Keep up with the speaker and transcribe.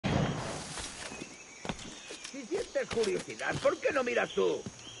sientes curiosidad, ¿por qué no miras tú?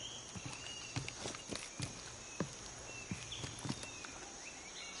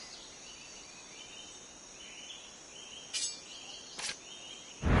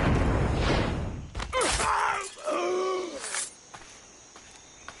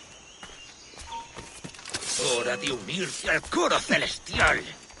 Hora de unirse al coro celestial.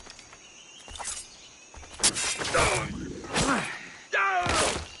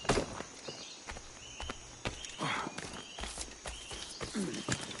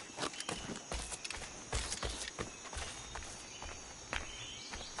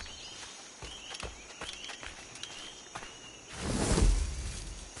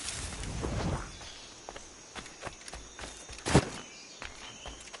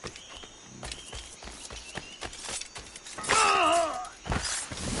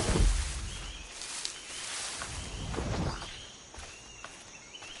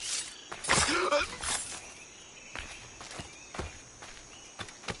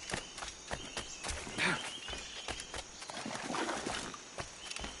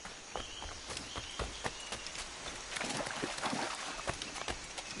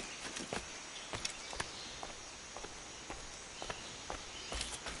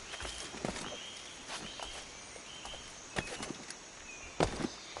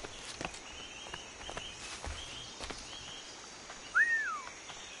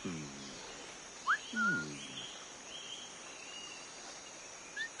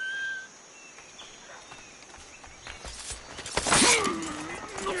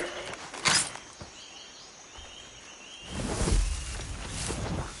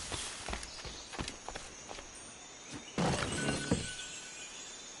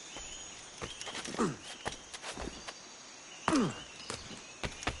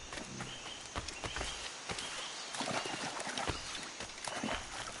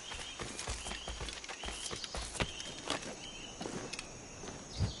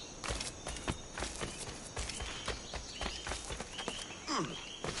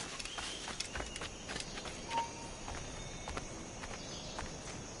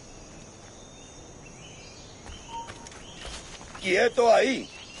 ¡Quieto ahí!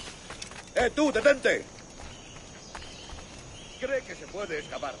 Tú, detente! Cree que se puede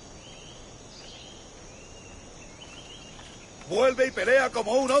escapar. Vuelve y pelea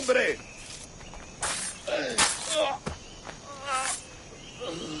como un hombre.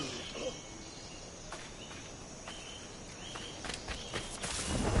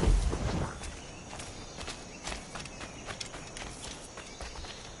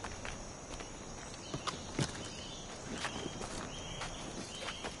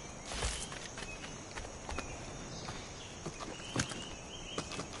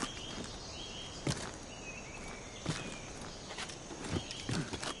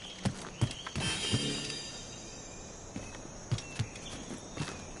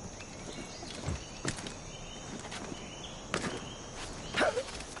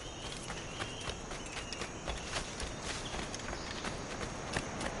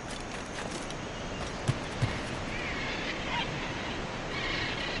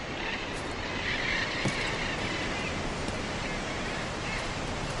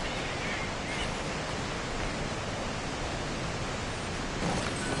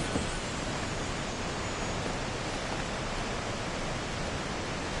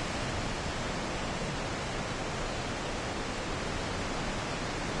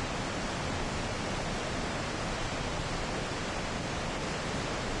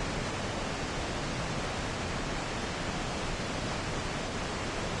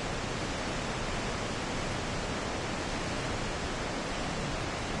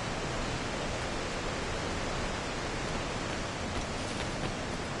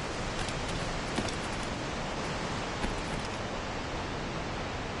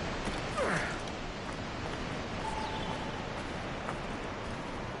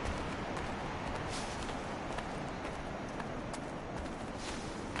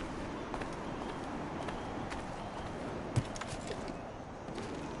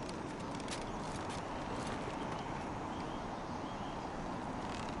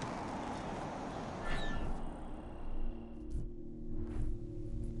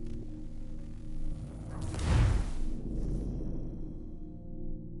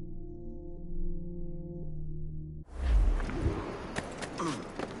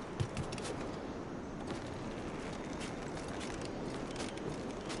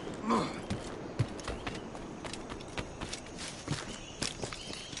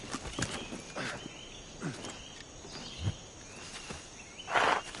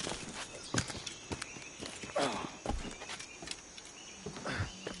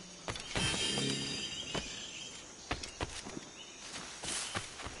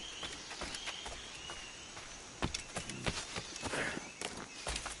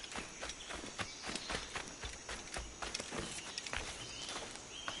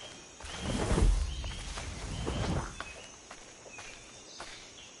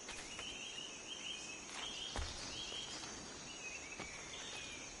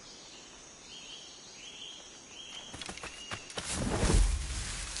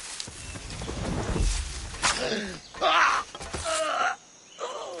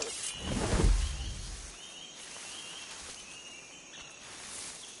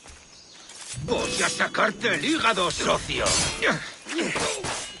 Voy a sacarte el hígado, socio.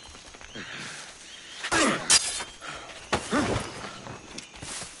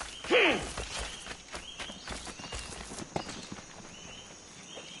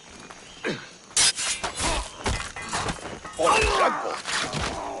 ¡Por el blanco!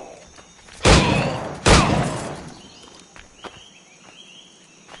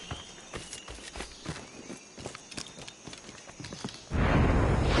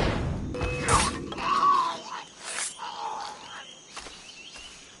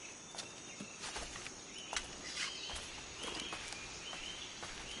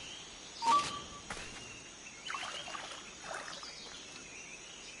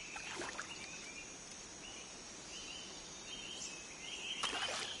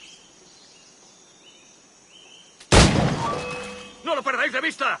 ¡No lo perdáis de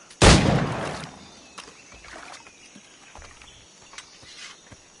vista!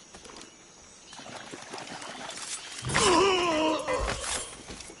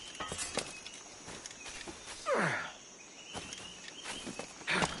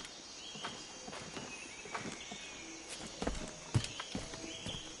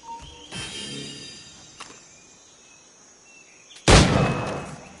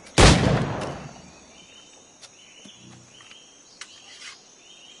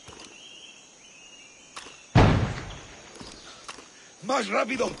 ¡Más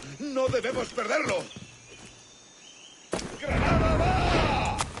rápido! ¡No debemos perderlo! ¡Granada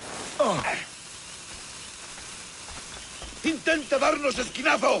va! ¡Intenta darnos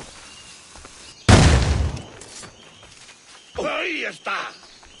esquinazo! ¡Ahí está!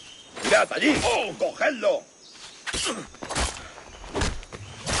 ¡Mirad allí! ¡Cogedlo!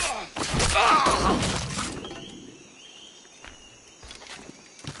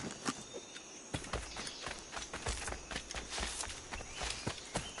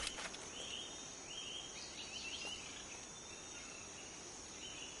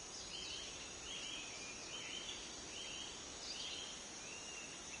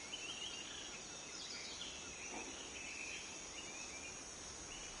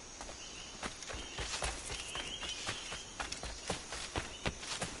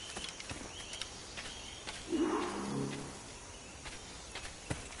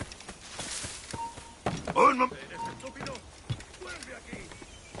 ¡Eres estúpido! ¡Vuelve aquí!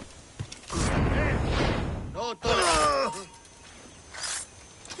 ¡No toques!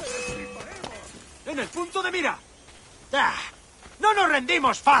 ¡En el punto de mira! ¡Ah! ¡No nos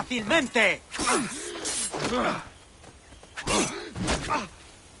rendimos fácilmente!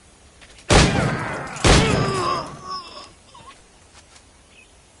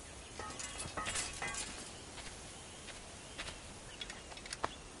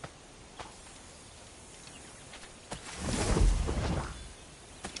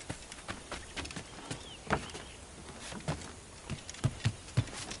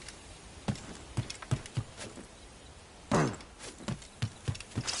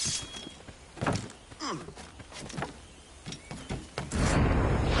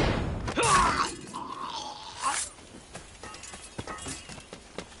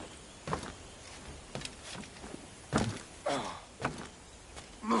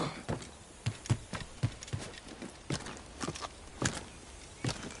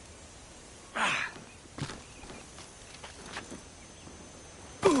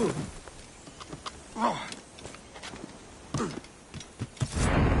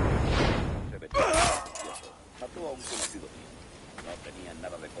 Se ve todo delicioso. Mató a un conocido mío. No tenían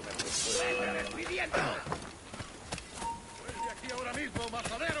nada de comer después. ¡Pero despidiendo! ¡Vuelve aquí ahora mismo,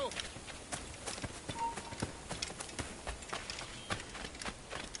 majadero!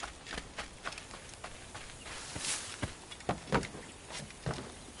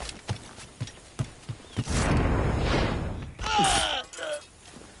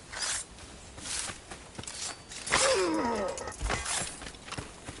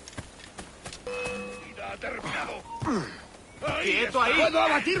 ¡Mira, ha terminado! ¡Ahí ¡Quieto está! ahí! ¡Puedo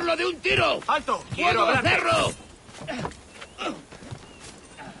abatirlo de un tiro! ¡Alto! ¡Quiero ¡Puedo hablarte! hacerlo!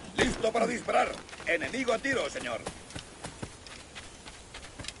 ¡Listo para disparar! ¡Enemigo a tiro, señor!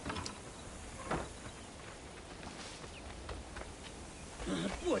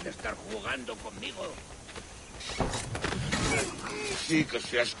 Puede estar jugando conmigo. Sí que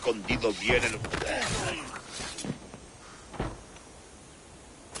se ha escondido bien el...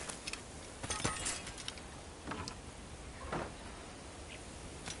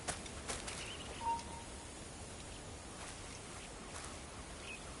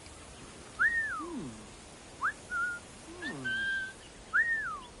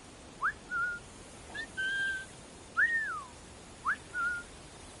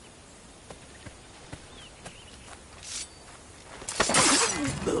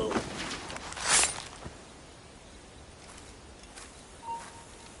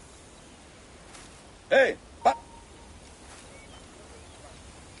 ¡Eh! ¡Va!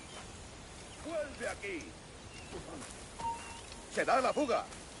 ¡Vuelve aquí! ¡Se da la fuga!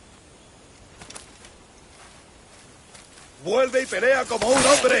 ¡Vuelve y pelea como un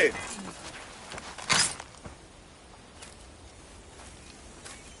hombre!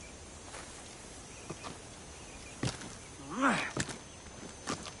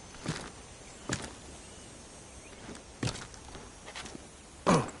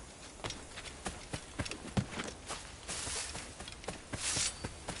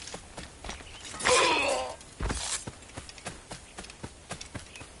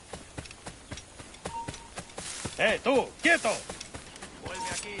 ¡Tú! ¡Quieto! ¡Vuelve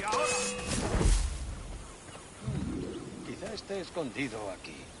aquí ahora! Quizá esté escondido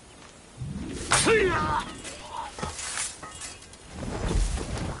aquí.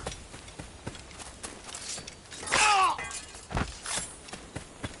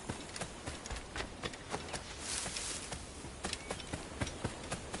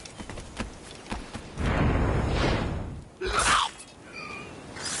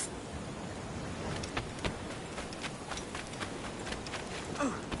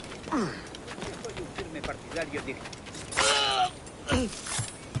 Soy un firme partidario de...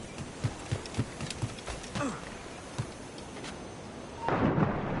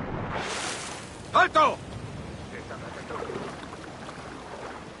 ¡Alto!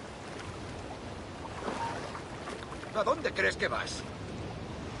 ¿A dónde crees que vas?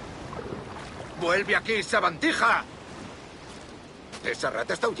 ¡Vuelve aquí, sabandija! Esa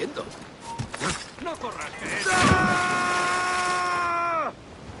rata está huyendo. ¡No corras, que ¡Ah!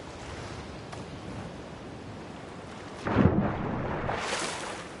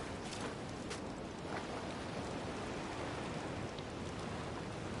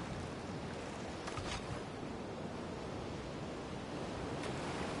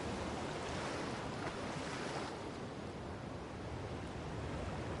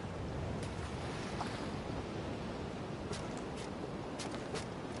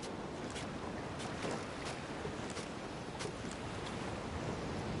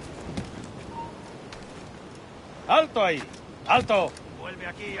 ¡Alto ahí! ¡Alto! ¡Vuelve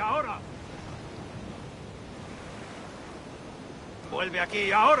aquí ahora! ¡Vuelve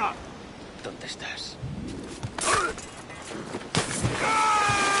aquí ahora! ¿Dónde estás?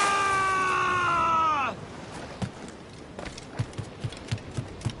 ¡Ah!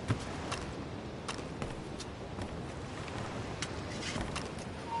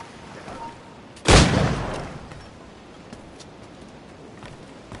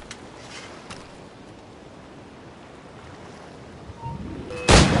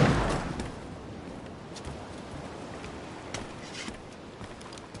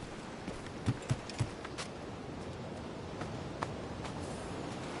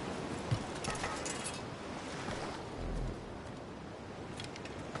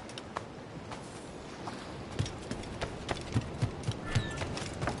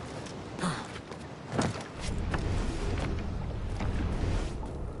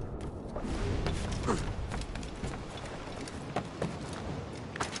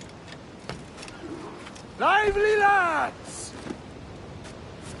 Lively, lads!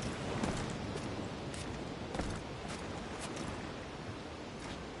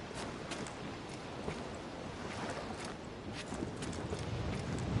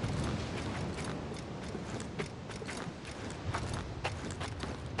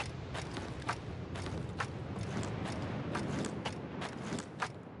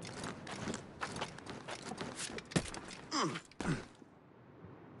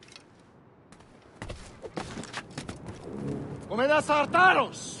 Comedas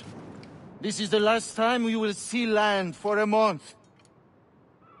hartaros! This is the last time we will see land for a month.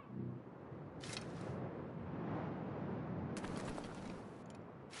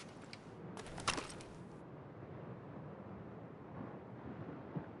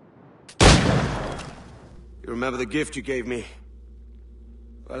 You remember the gift you gave me?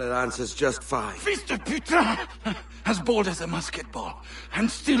 Well, it answers just fine. Fils de putain! As bold as a musket ball,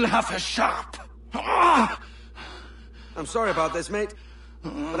 and still half as sharp. Ah! I'm sorry about this, mate.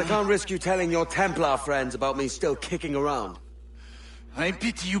 But I can't risk you telling your Templar friends about me still kicking around. I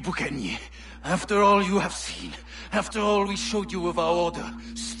pity you, Boucanier. After all you have seen, after all we showed you of our order,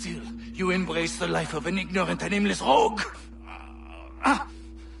 still you embrace the life of an ignorant and aimless rogue.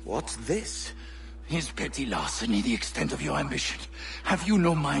 What's this? Is petty larceny the extent of your ambition? Have you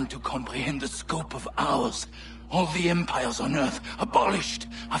no mind to comprehend the scope of ours? All the empires on Earth abolished,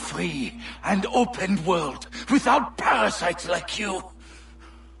 a free and open world, without parasites like you.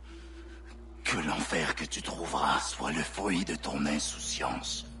 Que l'enfer que tu trouveras soit le fruit de ton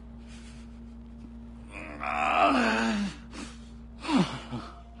insouciance.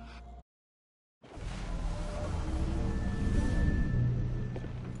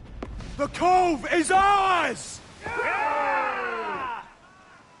 The cove is ours!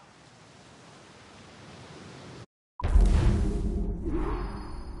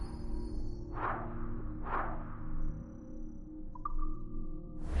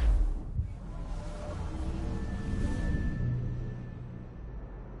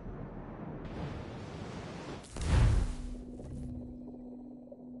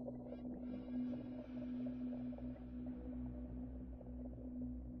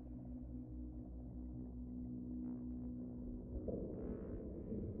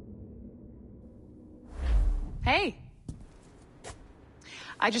 Hey.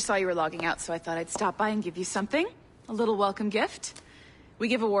 I just saw you were logging out, so I thought I'd stop by and give you something. A little welcome gift. We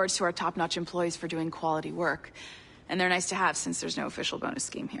give awards to our top-notch employees for doing quality work, and they're nice to have since there's no official bonus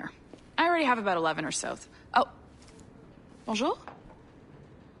scheme here. I already have about 11 or so. Oh. Bonjour?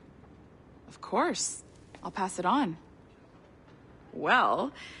 Of course. I'll pass it on.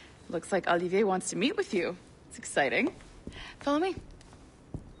 Well, looks like Olivier wants to meet with you. It's exciting. Follow me.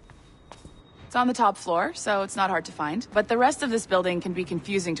 It's on the top floor, so it's not hard to find. But the rest of this building can be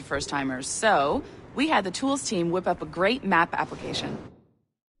confusing to first-timers, so we had the tools team whip up a great map application.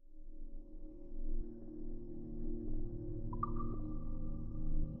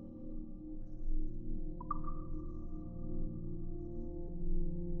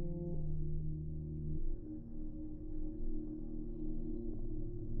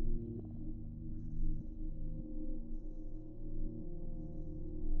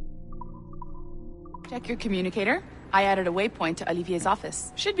 Check your communicator. I added a waypoint to Olivier's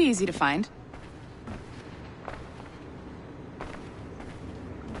office. Should be easy to find.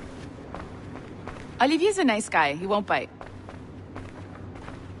 Olivier's a nice guy. He won't bite.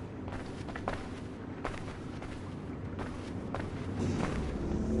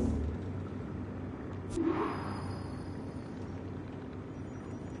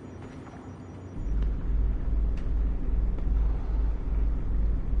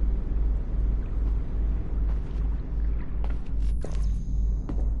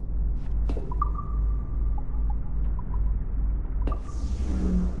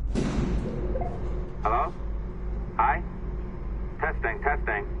 Hello? Hi?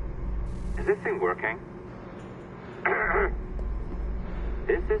 Testing. Is this thing working?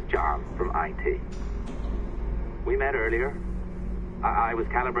 This is John from IT. We met earlier. I was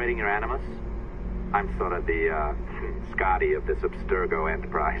calibrating your Animus. I'm sort of the, Scotty of this Abstergo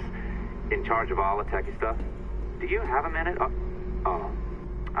enterprise. In charge of all the techie stuff. Do you have a minute?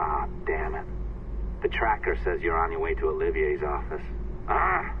 Damn it. The tracker says you're on your way to Olivier's office.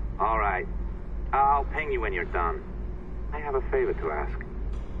 All right. I'll ping you when you're done. I have a favor to ask.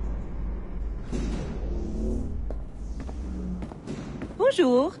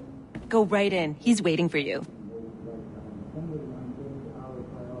 Bonjour. Go right in. He's waiting for you.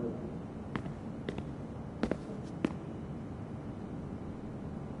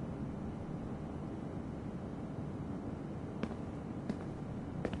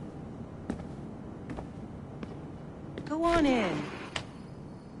 Go on in.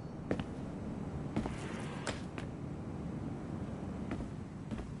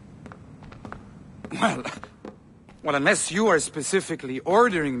 Well, unless you are specifically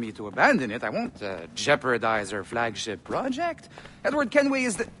ordering me to abandon it, I won't jeopardize our flagship project. Edward Kenway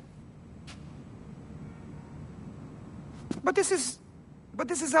is the... But this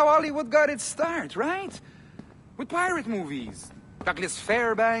is how Hollywood got its start, right? With pirate movies. Douglas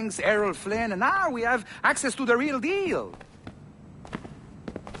Fairbanks, Errol Flynn, and now we have access to the real deal.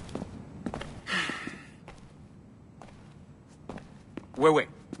 Wait.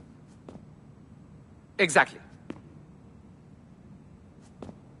 Exactly.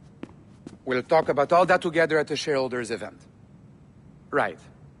 We'll talk about all that together at the shareholders event. Right.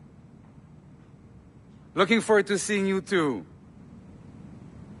 Looking forward to seeing you too.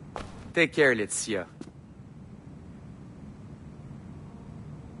 Take care, Laetitia.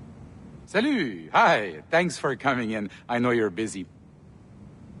 Salut! Hi! Thanks for coming in. I know you're busy.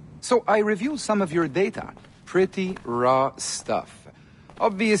 So I reviewed some of your data. Pretty raw stuff.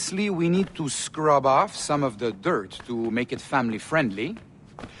 Obviously, we need to scrub off some of the dirt to make it family-friendly.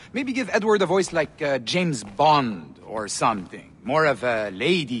 Maybe give Edward a voice like James Bond or something. More of a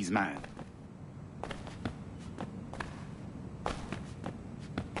ladies' man.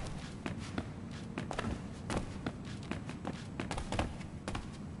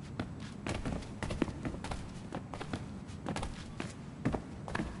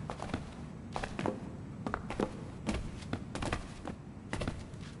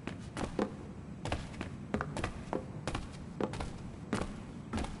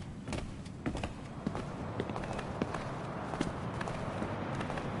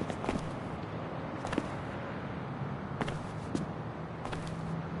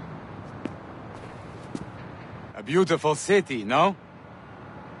 beautiful city, no?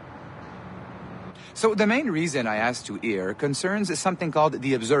 So the main reason I asked you here concerns something called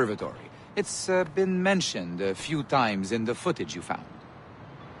the observatory. It's been mentioned a few times in the footage you found.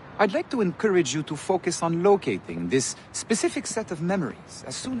 I'd like to encourage you to focus on locating this specific set of memories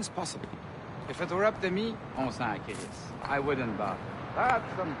as soon as possible. If it were up to me, on s'en crisse. I wouldn't bother.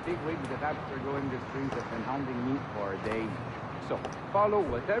 That's some bigwigs that after going the streets have been hounding me for days. So, follow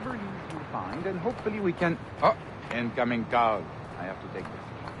whatever leads you find, and hopefully we can... Oh, incoming call. I have to take this.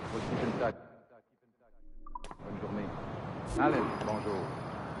 We'll keep in touch. Bonne journée. Allez, bonjour.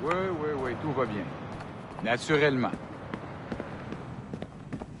 Oui, tout va bien. Naturellement.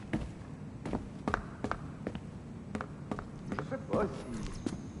 Je sais pas si...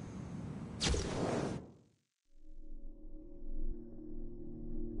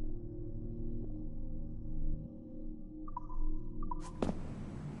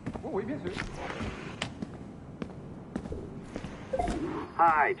 Oui, bien sûr.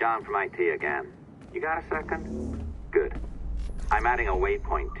 Hi, John from IT again. You got a second? Good. I'm adding a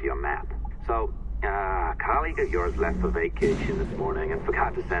waypoint to your map. So, a colleague of yours left for vacation this morning and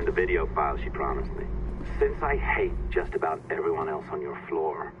forgot to send a video file she promised me. Since I hate just about everyone else on your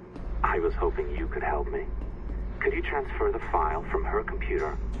floor, I was hoping you could help me. Could you transfer the file from her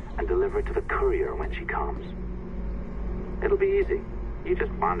computer and deliver it to the courier when she comes? It'll be easy. You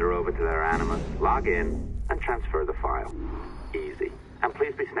just wander over to their Animus, log in, and transfer the file. Easy. And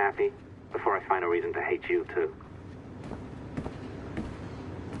please be snappy before I find a reason to hate you, too.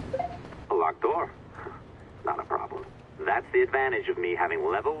 A locked door? Not a problem. That's the advantage of me having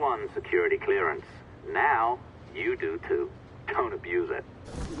level 1 security clearance. Now, you do, too. Don't abuse it.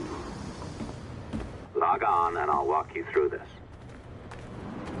 Log on, and I'll walk you through this.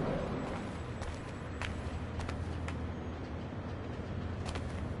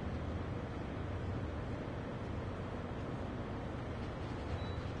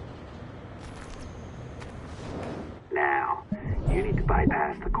 Now, you need to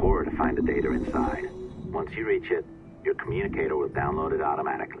bypass the core to find the data inside. Once you reach it, your communicator will download it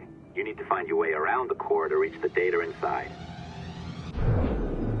automatically. You need to find your way around the core to reach the data inside.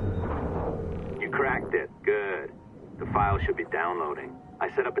 You cracked it. Good. The file should be downloading.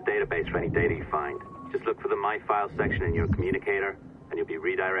 I set up a database for any data you find. Just look for the My Files section in your communicator, and you'll be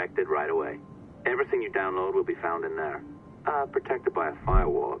redirected right away. Everything you download will be found in there. Protected by a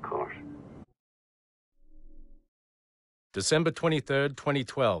firewall, of course. December 23rd,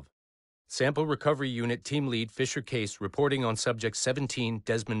 2012. Sample Recovery Unit Team Lead Fisher Case reporting on Subject 17,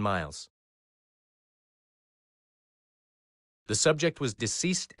 Desmond Miles. The subject was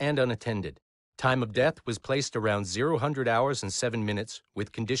deceased and unattended. Time of death was placed around 00 hours and 7 minutes,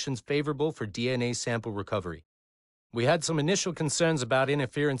 with conditions favorable for DNA sample recovery. We had some initial concerns about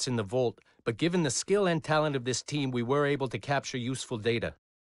interference in the vault, but given the skill and talent of this team, we were able to capture useful data.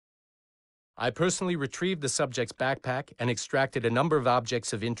 I personally retrieved the subject's backpack and extracted a number of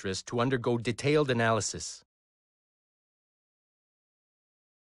objects of interest to undergo detailed analysis.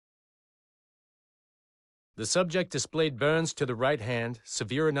 The subject displayed burns to the right hand,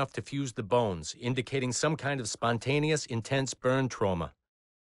 severe enough to fuse the bones, indicating some kind of spontaneous, intense burn trauma.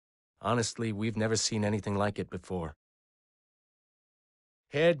 Honestly, we've never seen anything like it before.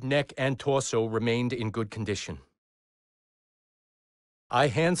 Head, neck, and torso remained in good condition. I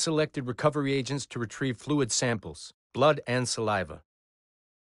hand-selected recovery agents to retrieve fluid samples, blood and saliva.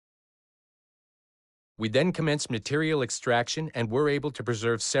 We then commenced material extraction and were able to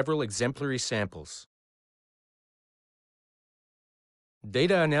preserve several exemplary samples.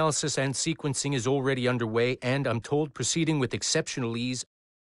 Data analysis and sequencing is already underway, and I'm told proceeding with exceptional ease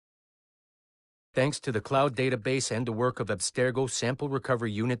thanks to the cloud database and the work of Abstergo Sample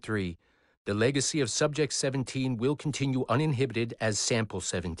Recovery Unit 3. The legacy of Subject 17 will continue uninhibited as Sample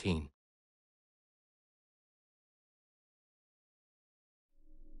 17.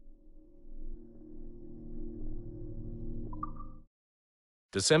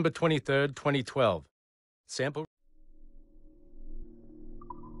 December 23rd, 2012. Sample...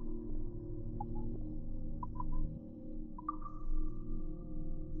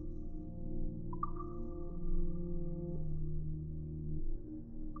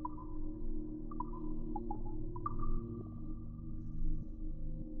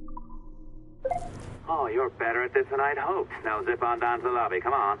 Oh, you're better at this than I'd hoped. Now zip on down to the lobby.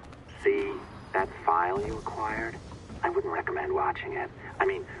 Come on. See that file you acquired? I wouldn't recommend watching it. I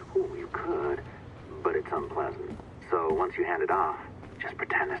mean, you could, but it's unpleasant. So once you hand it off, just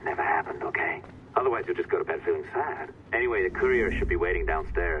pretend this never happened, okay? Otherwise, you'll just go to bed feeling sad. Anyway, the courier should be waiting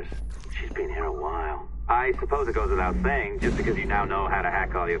downstairs. She's been here a while. I suppose it goes without saying, just because you now know how to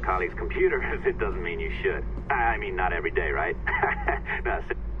hack all your colleagues' computers, it doesn't mean you should. I mean, not every day, right? No,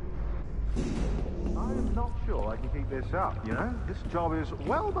 I'm not sure I can keep this up, you know? This job is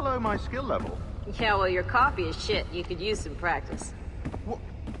well below my skill level. Yeah, well, your coffee is shit. You could use some practice.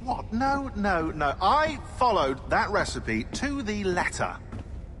 What? No. I followed that recipe to the letter.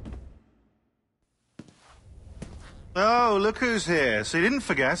 Oh, look who's here. So you didn't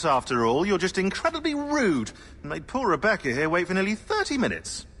forget, after all. You're just incredibly rude and made poor Rebecca here wait for nearly 30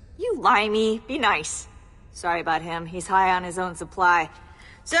 minutes. You limey. Be nice. Sorry about him. He's high on his own supply.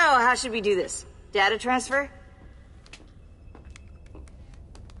 So, how should we do this? Data transfer?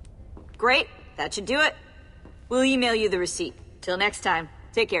 Great. That should do it. We'll email you the receipt. Till next time.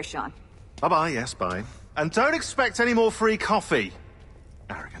 Take care, Sean. Bye-bye, yes, bye. And don't expect any more free coffee.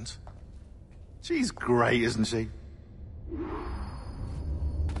 Arrogant. She's great, isn't she?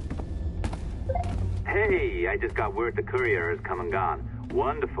 Hey, I just got word the courier has come and gone.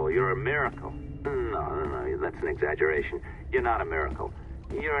 Wonderful, you're a miracle. No, that's an exaggeration. You're not a miracle.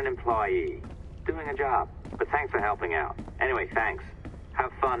 You're an employee, doing a job. But thanks for helping out. Anyway, thanks.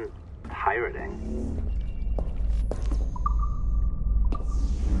 Have fun pirating.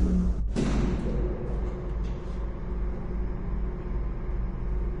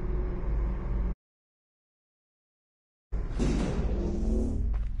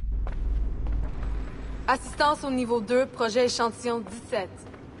 Assistance au niveau 2, projet échantillon 17.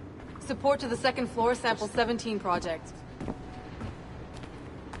 Support to the second floor, sample 17 project.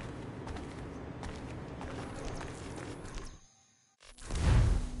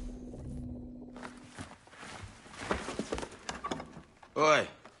 Oi.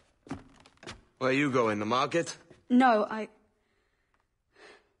 Where you going, the market? No,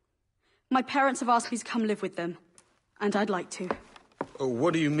 my parents have asked me to come live with them. And I'd like to. Oh,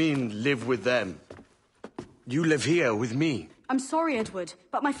 what do you mean, live with them? You live here with me. I'm sorry, Edward,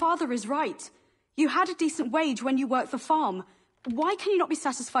 but my father is right. You had a decent wage when you worked the farm. Why can you not be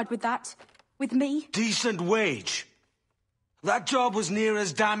satisfied with that? With me? Decent wage? That job was near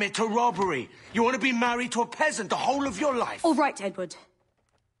as, damn it, to robbery. You want to be married to a peasant the whole of your life? All right, Edward.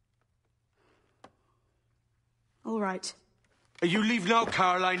 All right. You leave now,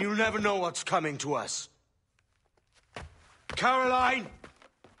 Caroline. You'll never know what's coming to us. Caroline!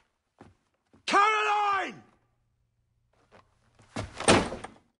 Caroline!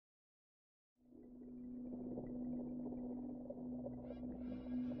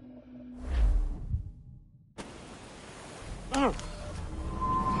 Oh.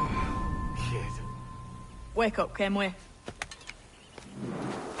 Kid. Wake up, Kenway.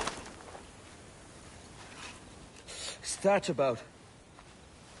 What's that about?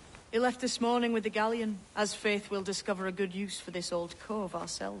 He left this morning with the galleon. As faith, we'll discover a good use for this old cove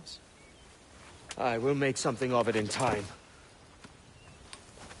ourselves. Aye, we'll make something of it in time.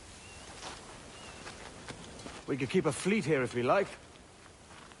 We could keep a fleet here if we like.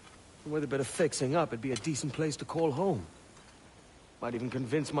 With a bit of fixing up, it'd be a decent place to call home. Might even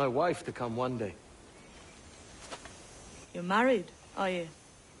convince my wife to come one day. You're married, are you?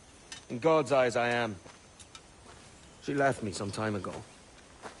 In God's eyes, I am. She left me some time ago.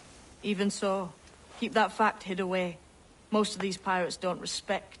 Even so, keep that fact hid away. Most of these pirates don't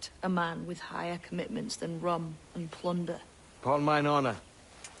respect a man with higher commitments than rum and plunder. Upon mine honor.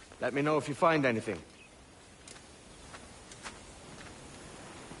 Let me know if you find anything.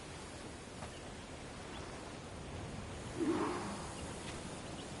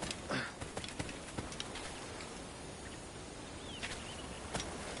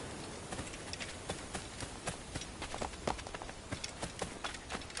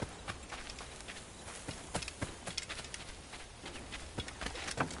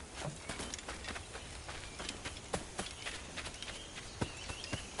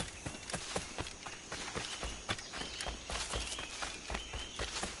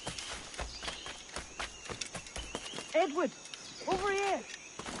 Edward, over here.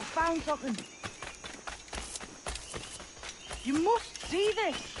 I found something. You must see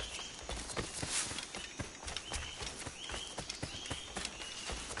this.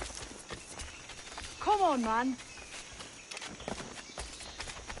 Come on, man.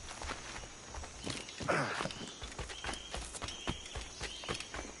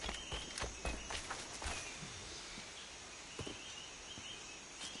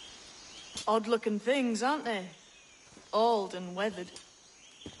 Odd-looking things, aren't they? Old and weathered.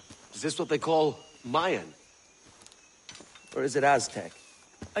 Is this what they call Mayan? Or is it Aztec?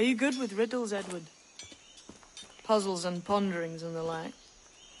 Are you good with riddles, Edward? Puzzles and ponderings and the like?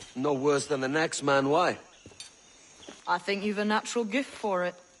 No worse than the next man, why? I think you've a natural gift for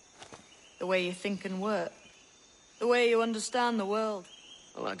it. The way you think and work. The way you understand the world.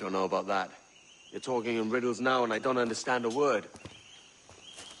 Well, I don't know about that. You're talking in riddles now and I don't understand a word.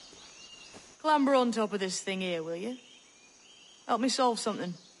 Clamber on top of this thing here, will you? Help me solve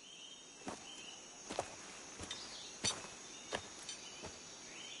something.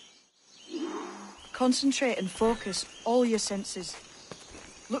 Concentrate and focus all your senses.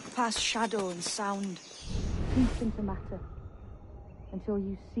 Look past shadow and sound. Deep into matter. Until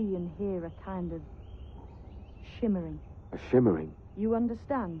you see and hear a kind of shimmering. A shimmering? You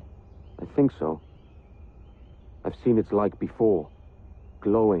understand? I think so. I've seen its like before.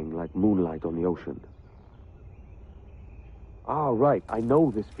 Glowing like moonlight on the ocean. Ah, right. I know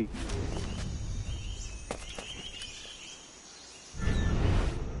this feature.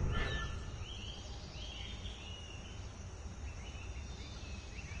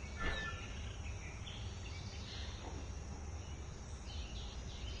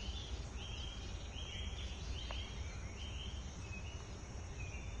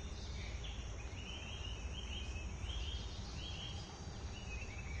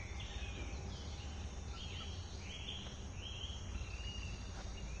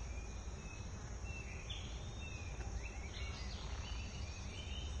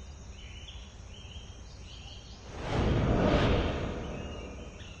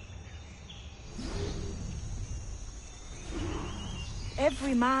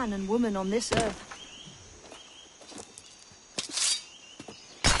 Every man and woman on this earth.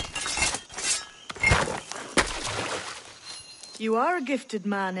 You are a gifted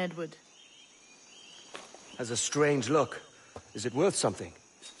man, Edward. Has a strange look. Is it worth something?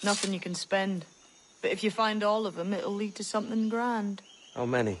 Nothing you can spend. But if you find all of them, it'll lead to something grand. How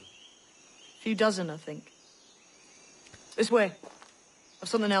many? A few dozen, I think. This way. I've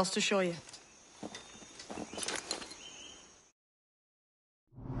something else to show you.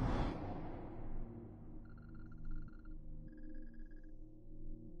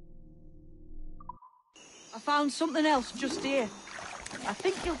 I found something else just here. I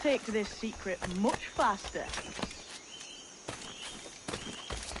think you'll take to this secret much faster.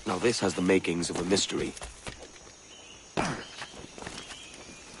 Now this has the makings of a mystery.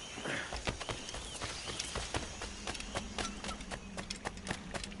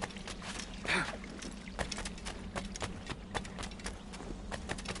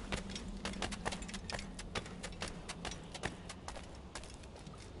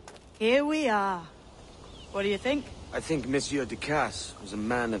 Here we are. What do you think? I think Monsieur Ducasse was a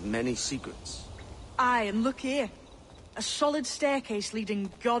man of many secrets. Aye, and look here. A solid staircase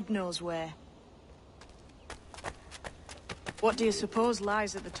leading God knows where. What do you suppose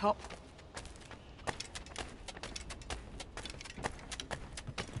lies at the top?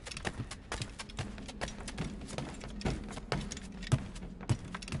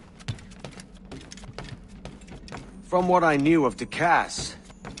 From what I knew of Ducasse,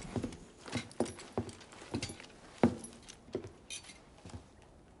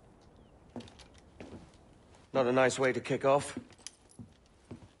 not a nice way to kick off.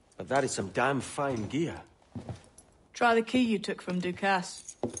 But that is some damn fine gear. Try the key you took from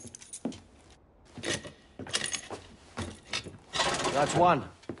Ducasse. That's one.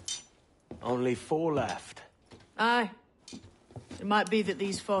 Only 4 left. Aye. It might be that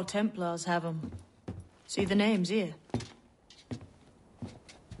these 4 Templars have them. See the names here?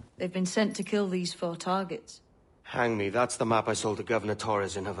 They've been sent to kill these 4 targets. Hang me, that's the map I sold to Governor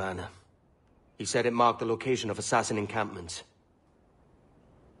Torres in Havana. He said it marked the location of assassin encampments.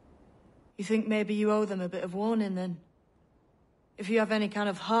 You think maybe you owe them a bit of warning, then? If you have any kind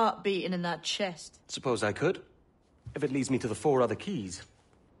of heart beating in that chest. Suppose I could. If it leads me to the 4 other keys.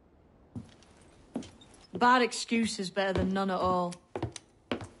 Bad excuse is better than none at all.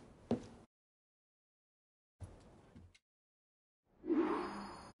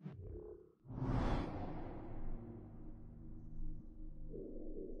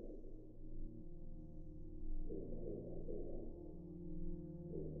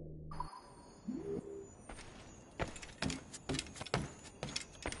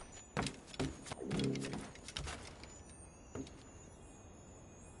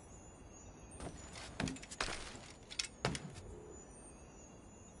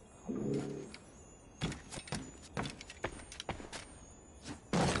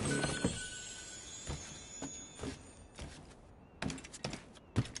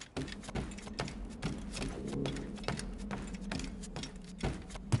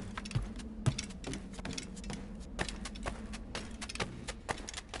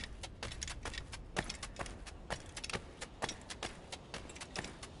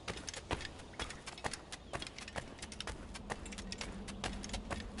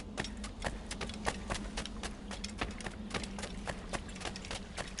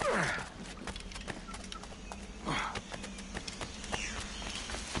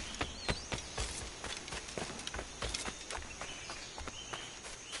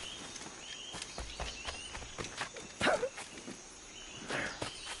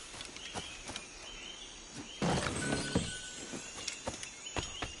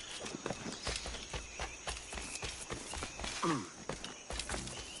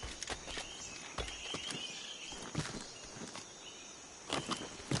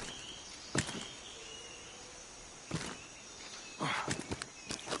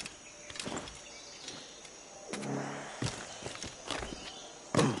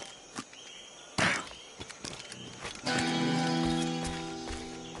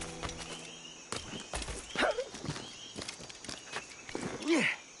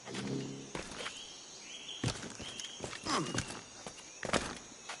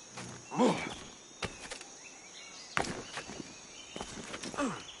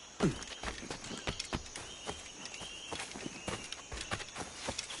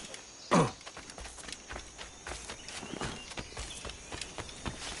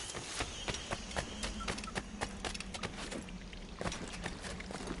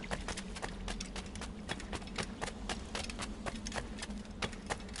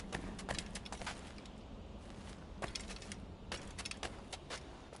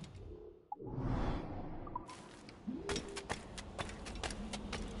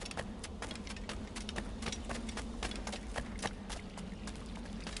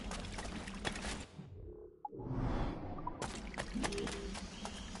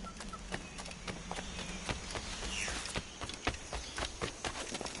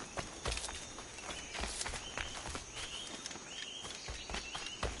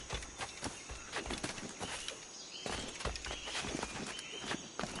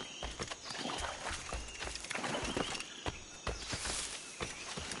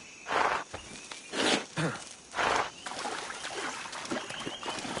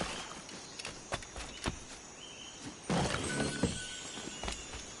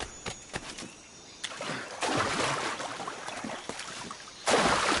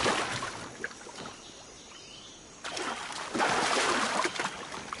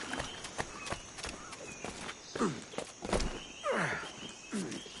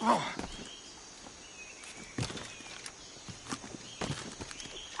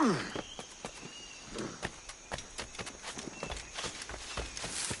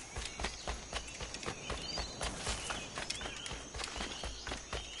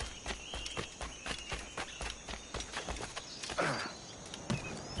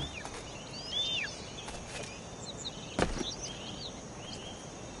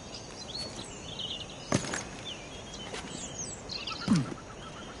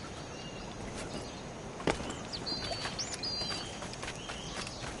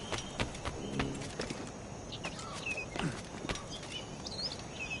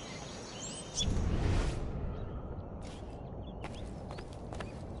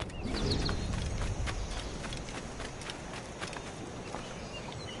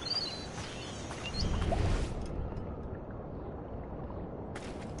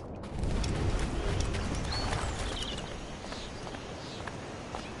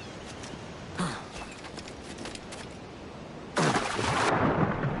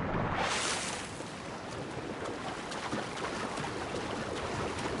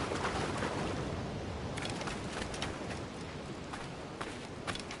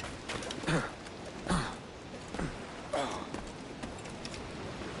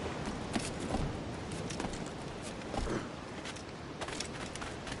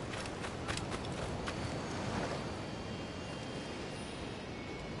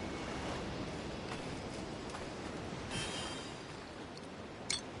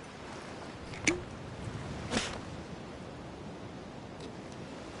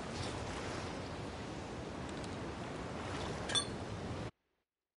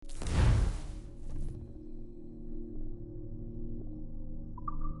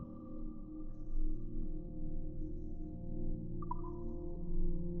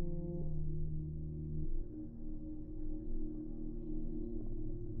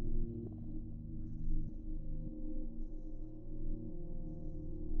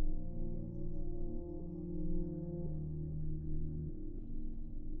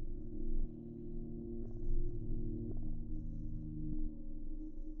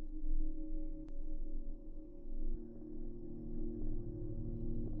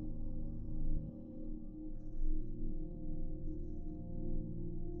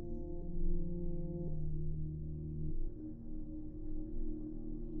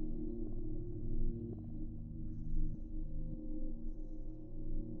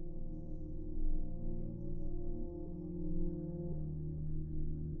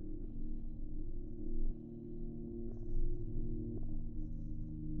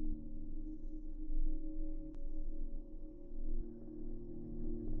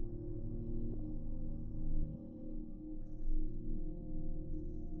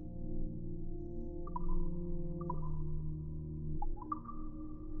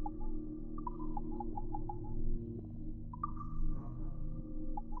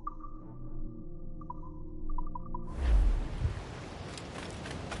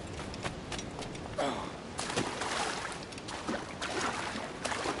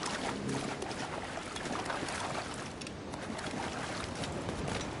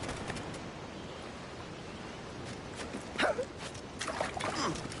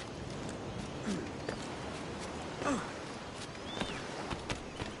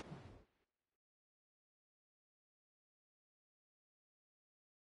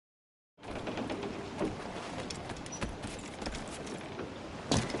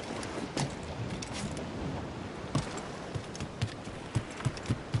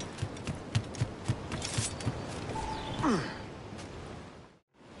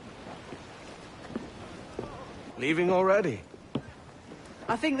 Leaving already?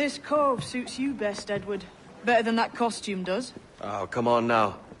 I think this cove suits you best, Edward. Better than that costume does. Oh, come on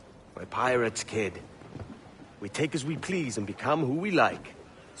now. We're pirates, kid. We take as we please and become who we like.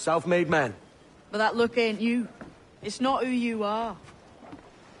 Self-made men. But that look ain't you. It's not who you are.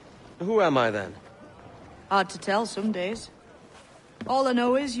 Who am I, then? Hard to tell some days. All I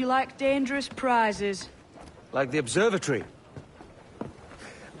know is you like dangerous prizes. Like the observatory.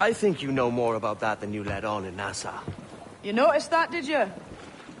 I think you know more about that than you let on in Nassau. You noticed that, did you?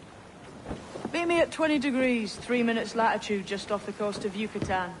 Meet me at 20 degrees, 3 minutes latitude, just off the coast of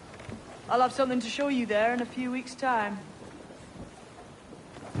Yucatan. I'll have something to show you there in a few weeks' time.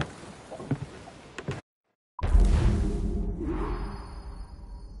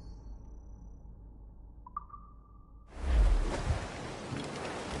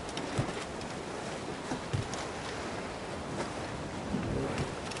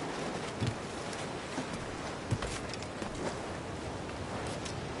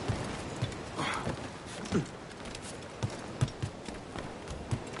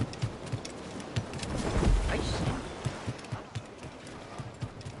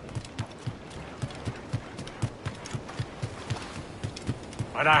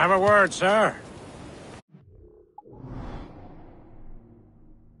 Might I have a word, sir?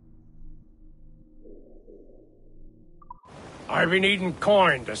 I've been needing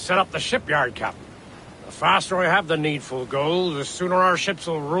coin to set up the shipyard, Captain. The faster I have the needful gold, the sooner our ships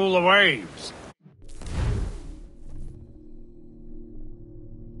will rule the waves.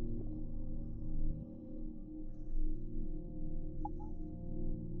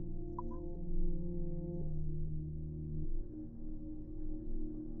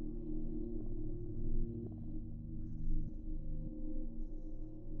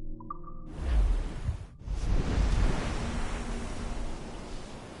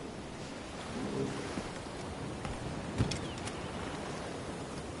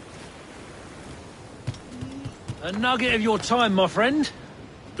 A nugget of your time, my friend.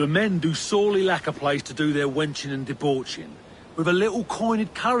 The men do sorely lack a place to do their wenching and debauching. With a little coin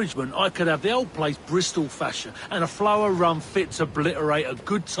encouragement, I could have the old place Bristol fashion and a flow of rum fit to obliterate a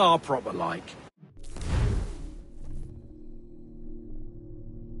good tar proper like.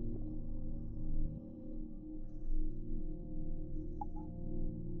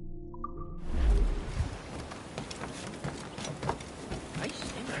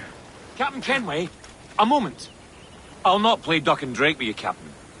 Captain Kenway, a moment. I'll not play duck and drake with you, Captain.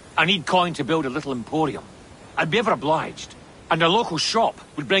 I need coin to build a little emporium. I'd be ever obliged. And a local shop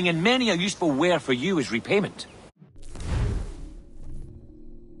would bring in many a useful ware for you as repayment.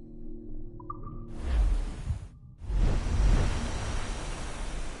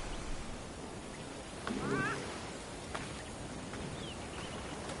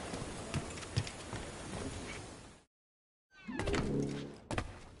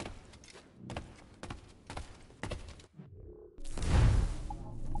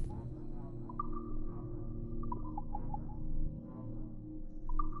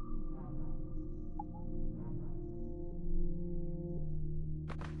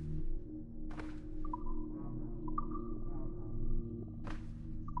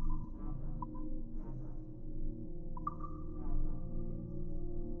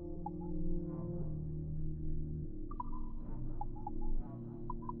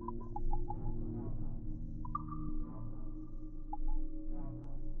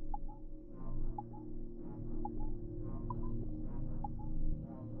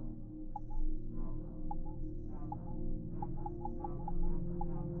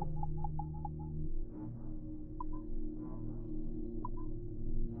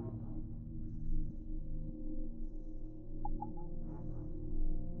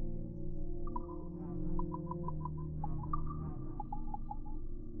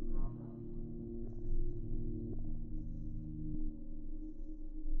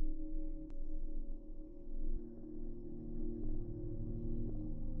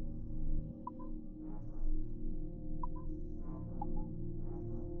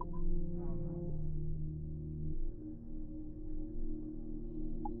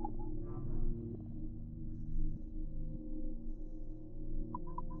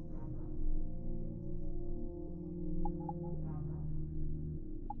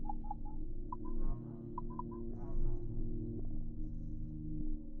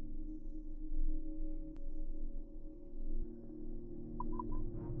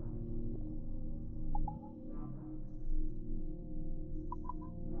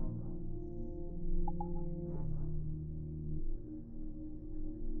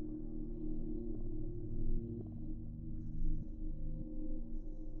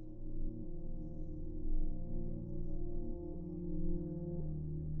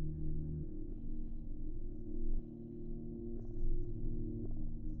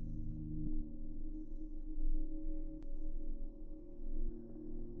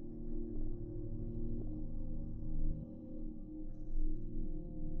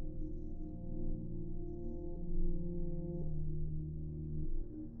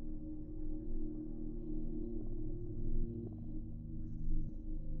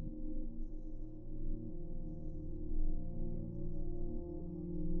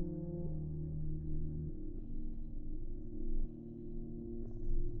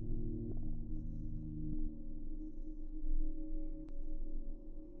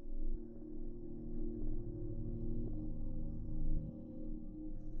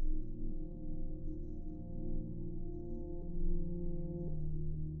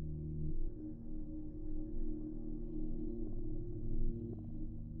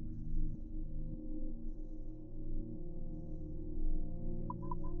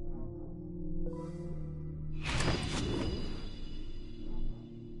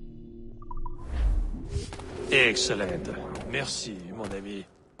 Excellent. Merci, mon ami.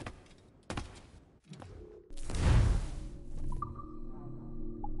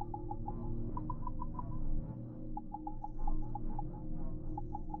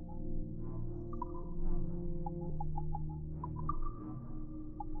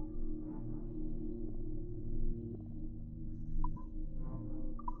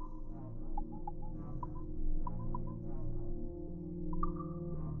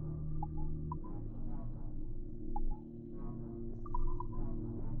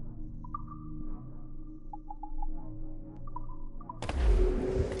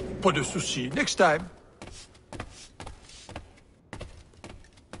 Pas de souci. Next time.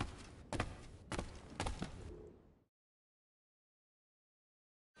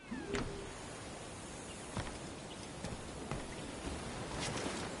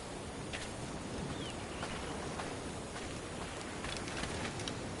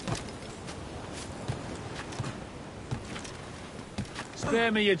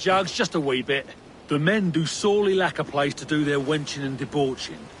 Spare me your jugs, just a wee bit. The men do sorely lack a place to do their wenching and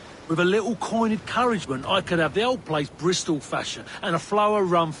debauching. With a little coin encouragement, I could have the old place Bristol fashion and a flow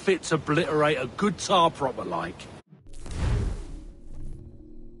of rum fit to obliterate a good tar proper like.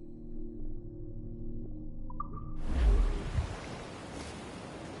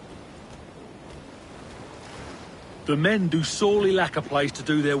 The men do sorely lack a place to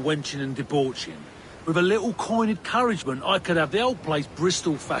do their wenching and debauching. With a little coin encouragement, I could have the old place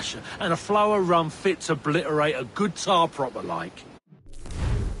Bristol fashion and a flow of rum fit to obliterate a good tar proper like.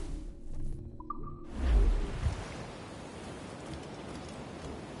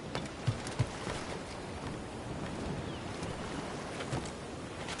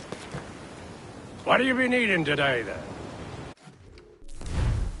 What do you be needing today, then?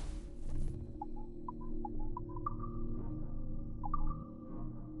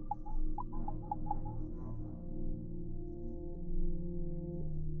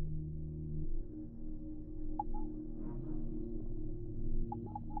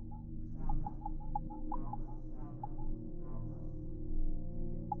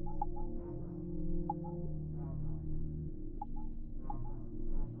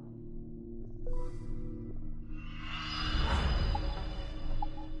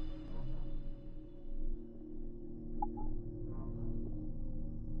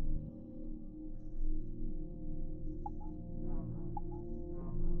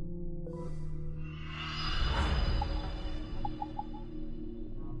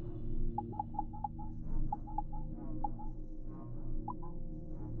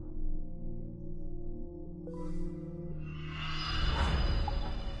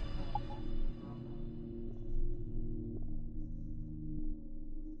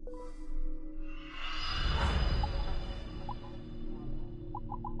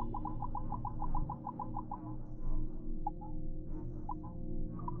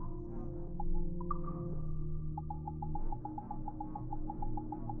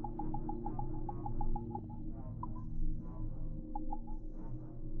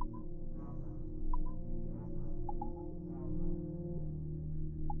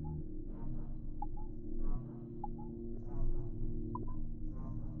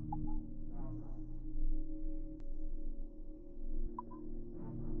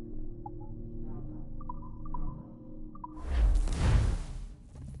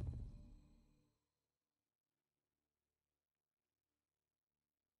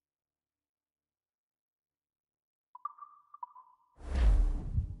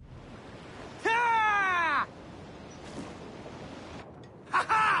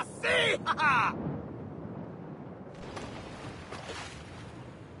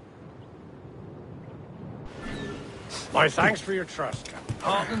 My thanks for your trust, Captain.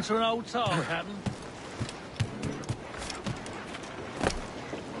 Hearken to an old tar, Captain.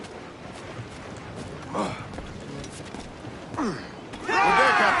 Good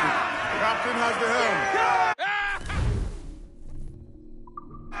day, Captain. Captain has the helm.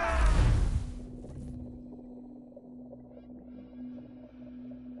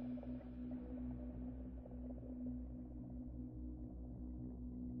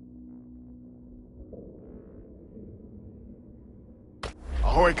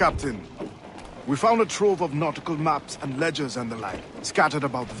 Ahoy, Captain. We found a trove of nautical maps and ledgers and the like, scattered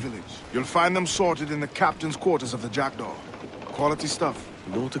about the village. You'll find them sorted in the captain's quarters of the Jackdaw. Quality stuff.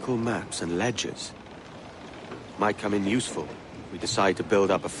 Nautical maps and ledgers. Might come in useful if we decide to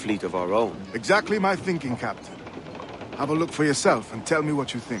build up a fleet of our own. Exactly my thinking, Captain. Have a look for yourself and tell me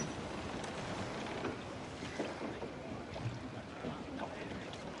what you think.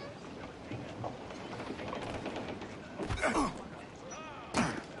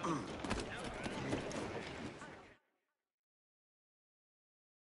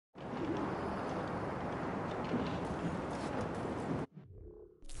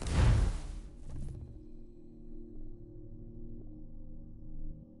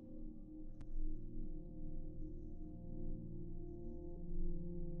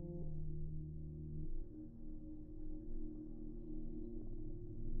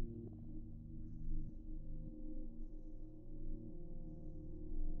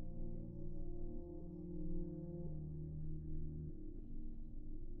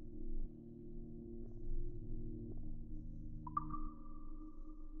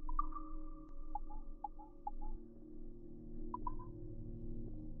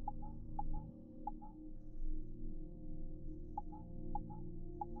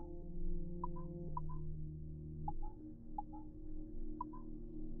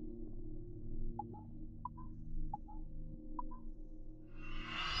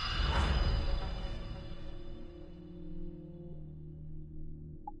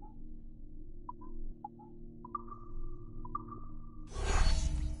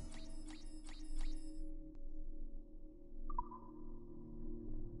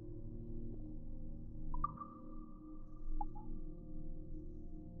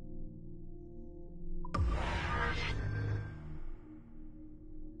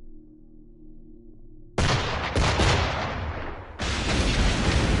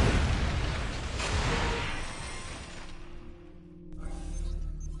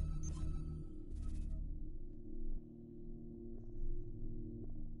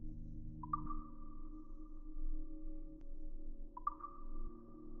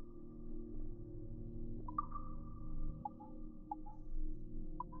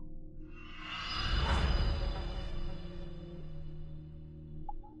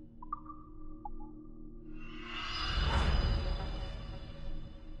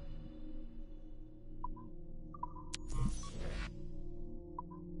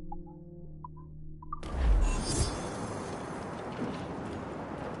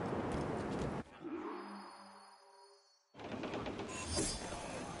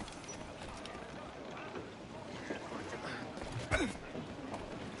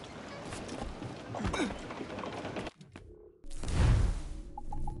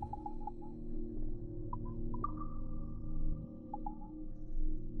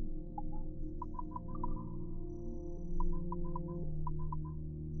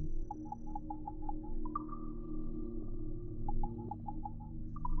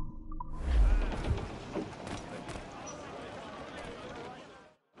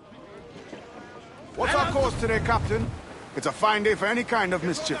 What's our course today, Captain? It's a fine day for any kind of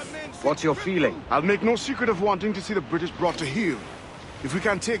mischief. What's your feeling? I'll make no secret of wanting to see the British brought to heel. If we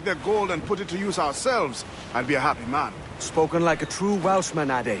can take their gold and put it to use ourselves, I'd be a happy man. Spoken like a true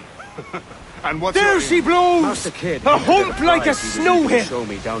Welshman, Addy. And what's There your she aim? blows! Master Kid. A hump like a snow hill! Show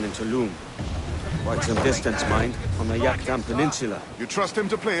me down into Loom. Quite some distance, mind, from the Yakdam Peninsula. You trust him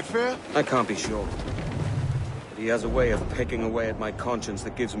to play it fair? I can't be sure. But he has a way of picking away at my conscience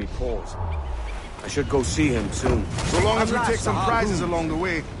that gives me pause. I should go see him soon. So long as we take some prizes along the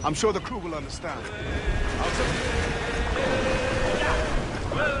way, I'm sure the crew will understand.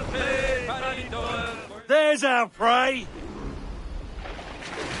 There's our prey!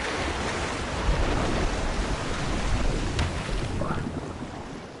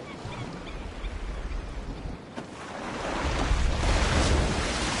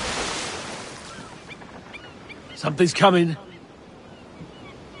 Something's coming.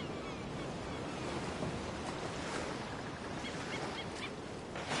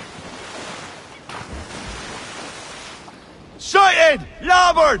 Sighted!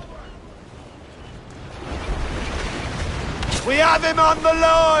 Larboard! We have him on the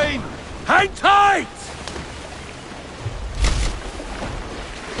line! Hang tight!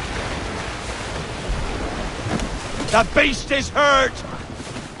 The beast is hurt!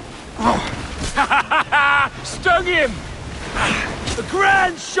 Stung him! A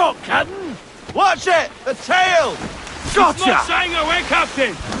grand shot, Captain! Watch it! The tail! Gotcha! It's not saying away,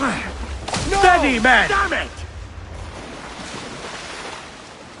 Captain! No! Steady, man! Damn it!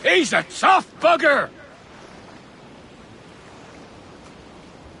 He's a tough bugger!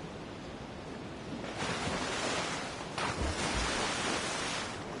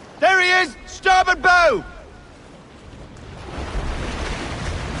 There he is! Starboard bow!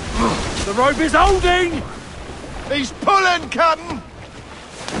 The rope is holding! He's pulling, Captain!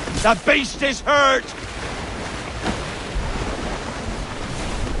 The beast is hurt!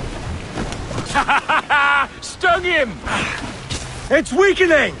 Stung him! It's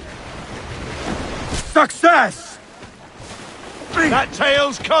weakening! Success! That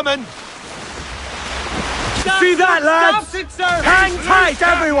tail's coming! See that, lads? Hang tight,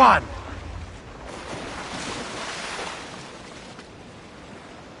 everyone!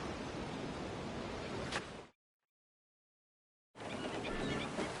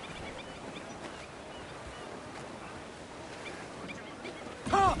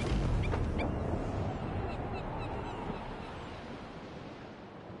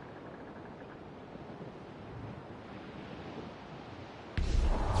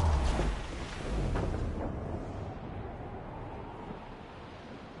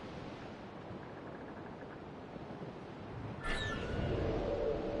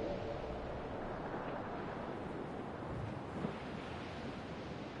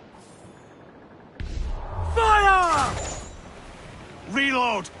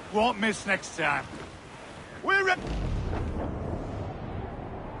 Reload! Won't miss next time. We're ready.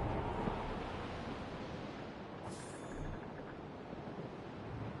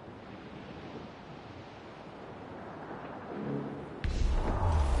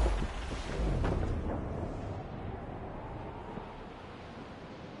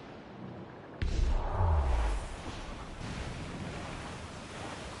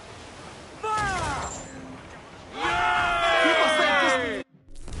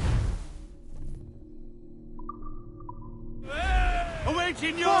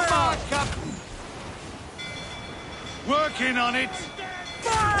 Awaiting your mark, Captain! Working on it!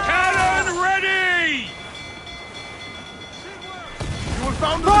 Cannon ready! You will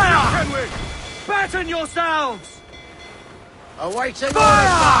found Fire! the Kenwick! Batten yourselves! Awaiting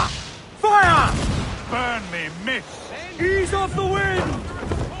Fire! Fire! Burn me, miss! Ease off the wind!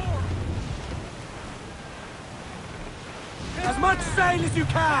 As much sail as you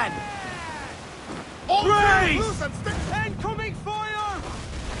can! Raise! Incoming fire!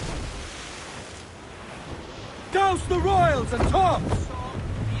 Douse the royals and tops!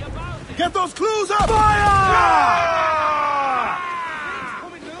 Get those clues up! Fire!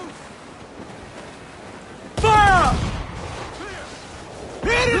 Fire!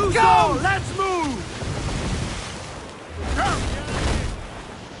 Here it goes! Let's move!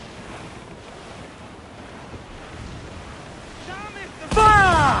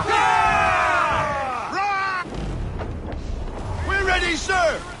 Fire! We're ready,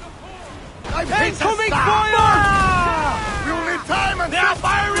 sir! Incoming fire! We will need time and... They are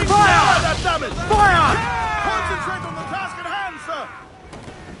firing Fire! now! That damage! Fire! Concentrate on the task at hand, sir!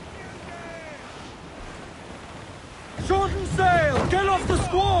 Shorten sail! Get off the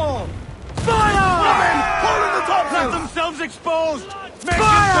squall! Fire! Men, hold in the topsails! Let themselves exposed! Make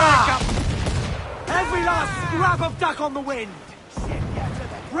Fire! it back up! Every last scrap of duck on the wind!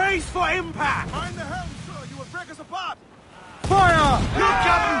 Brace for impact! Mind the helm, sir! You will break us apart! Fire! Look,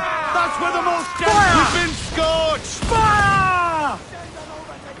 Captain! That's where the most damage has been scorched! Fire!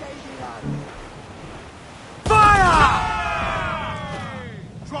 Fire!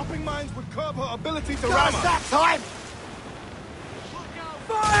 Dropping mines would curb her ability to Got ram us that time!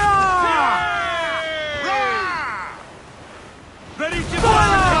 Fire! Ready to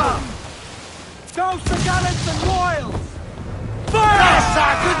fire! Toast the gallants and royals! Fire! Yes, sir!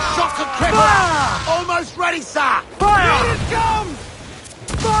 Good shot to cripple! Fire! Almost ready, sir! Fire! Here it comes!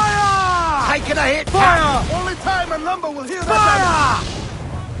 Fire! Taking a hit, fire! Only time and lumber will hear that Fire!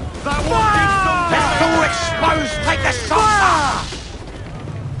 That won't be so bad! It's all exposed! Take the shot, sir!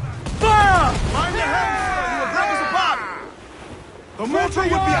 Fire! Mind the helm, sir! You will break us apart! The mortar would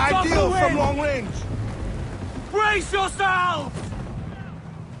be ideal from long range! Brace yourselves!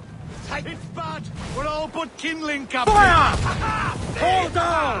 It's bad! We're all but kindling, Captain! Fire! Hold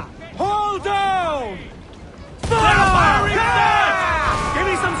down! Hold down! Fire! Give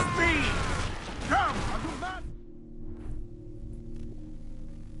me some speed! Come! Are you mad?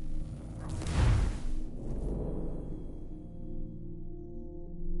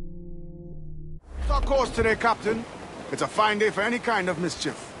 It's our course today, Captain. It's a fine day for any kind of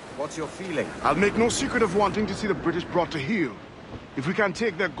mischief. What's your feeling? I'll make no secret of wanting to see the British brought to heel. If we can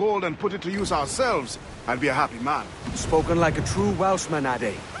take their gold and put it to use ourselves, I'll be a happy man. Spoken like a true Welshman,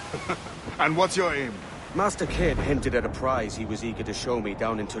 Addy. And what's your aim? Master Kidd hinted at a prize he was eager to show me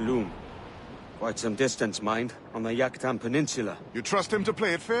down in Tulum. Quite some distance, mind, on the Yaktan Peninsula. You trust him to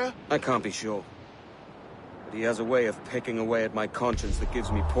play it fair? I can't be sure. But he has a way of picking away at my conscience that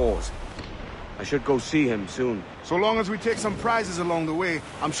gives me pause. I should go see him soon. So long as we take some prizes along the way,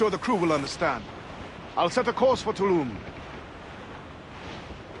 I'm sure the crew will understand. I'll set a course for Tulum.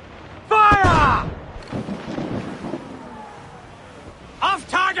 Fire! Off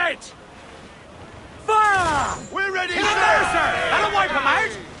target! Fire! We're ready, sir! That'll wipe them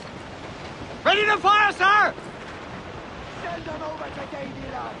out! Ready to fire, sir! Send them over to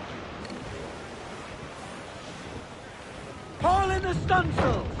Gaidiran! Haul in the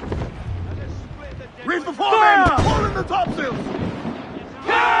stunsails! Reef the foremen! Haul in the topsails!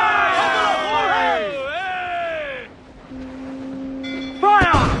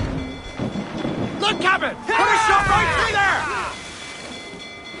 Fire! Look, cabin! Put a shot right through there!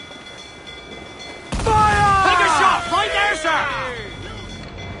 Fire! Take a shot right there, sir!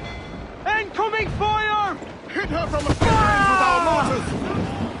 Incoming fire! Hit her from a distance with our mortars!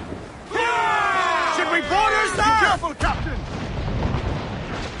 Should we board her, sir? Be careful, Captain!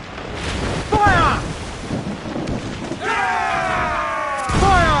 Fire!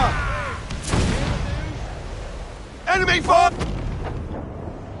 Fire! Enemy fire!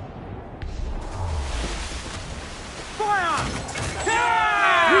 Fire!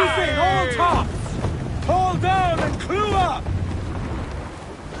 Reefing all tops! Hold down and clue up!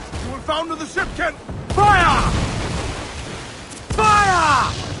 You will founder the ship, Kent! Fire!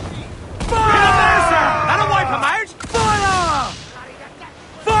 Fire! Fire! Get up there, sir! That'll wipe him out! Fire!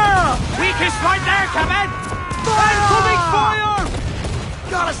 Fire! Weakest right there, Captain! Incoming fire!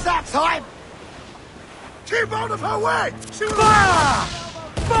 Got us that time! Keep out of her way! She will Fire!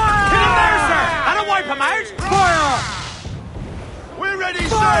 Fire! Get him there, sir! That'll wipe him out! Fire! We're ready,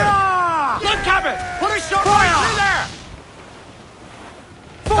 Fire! sir! Look, Captain! Put a shot right through there!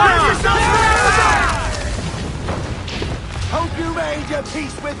 Fire! Hope you made your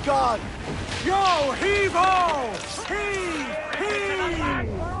peace with God! Yo, heave-ho! Heave! Heave!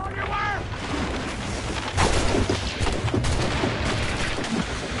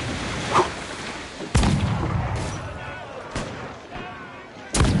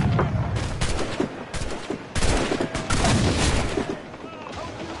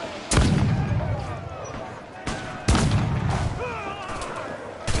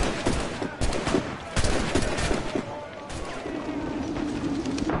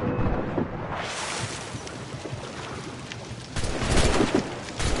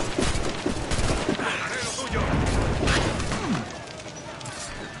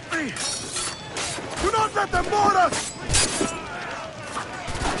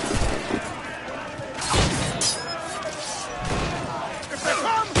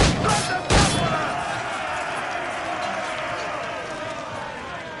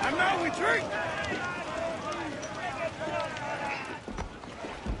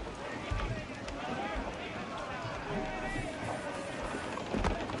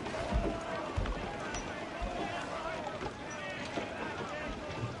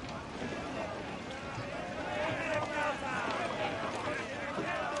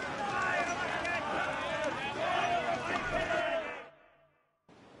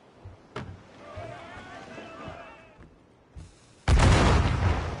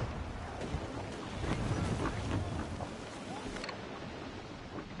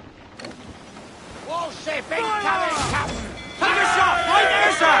 ship incoming, Captain! Take a shot! Right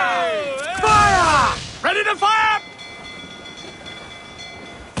there, sir! Fire! Ready to fire!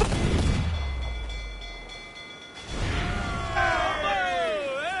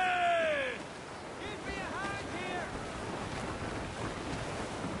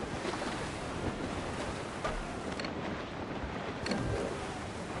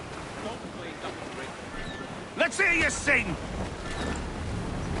 Let's hear you sing!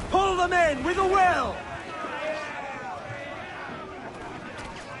 Pull them in with a will!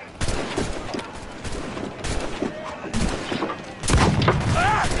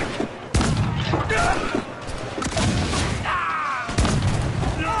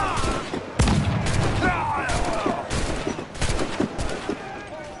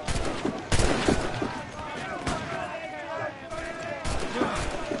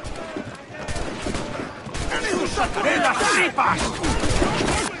 ¡En las tripas!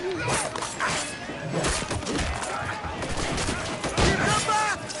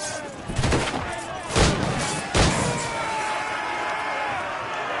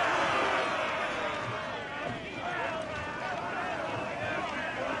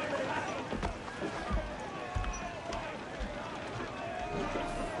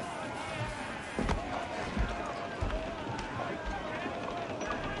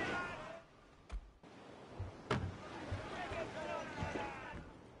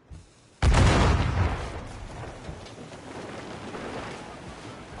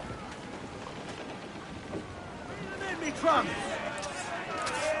 Trump!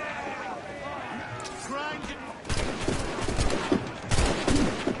 Grind it!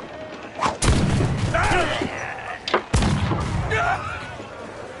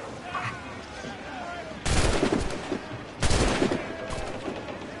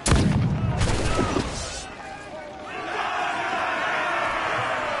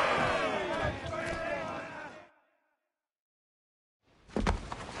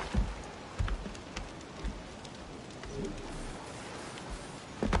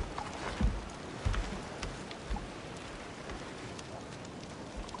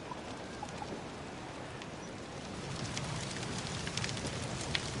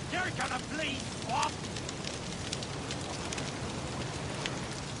 You're gonna bleed, swap!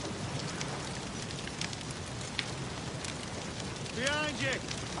 Behind you!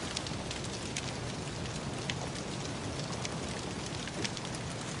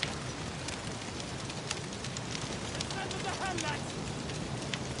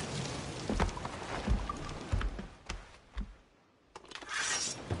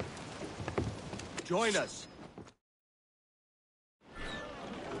 Join us.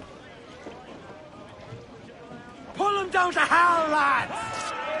 Pull them down to hell, lads!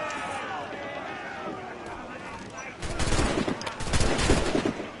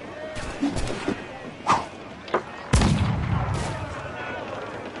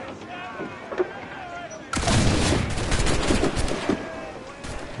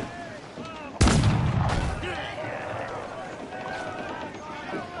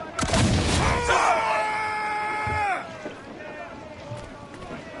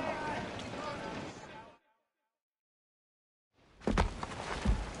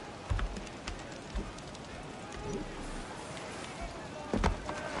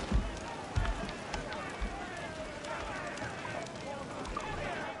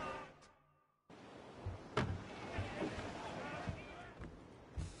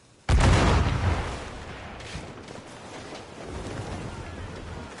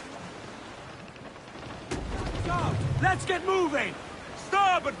 Let's get moving!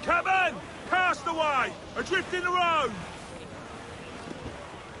 Starboard, cabin! Cast away! Adrift in the road!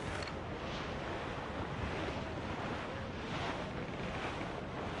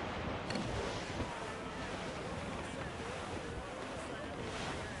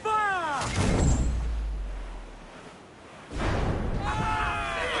 Fire!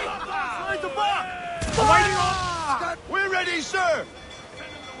 Raise the bar! Fire! We're ready, sir!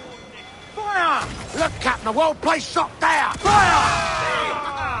 Fire! Look, Captain, the whole place shot down!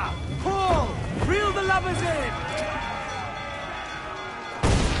 Fire! Pull! Reel the lovers in!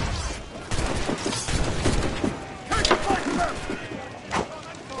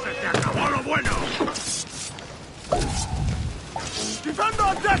 Defend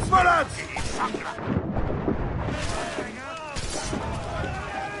our desperates!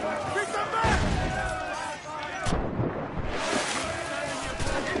 Keep them back!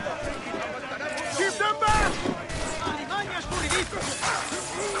 Keep them back!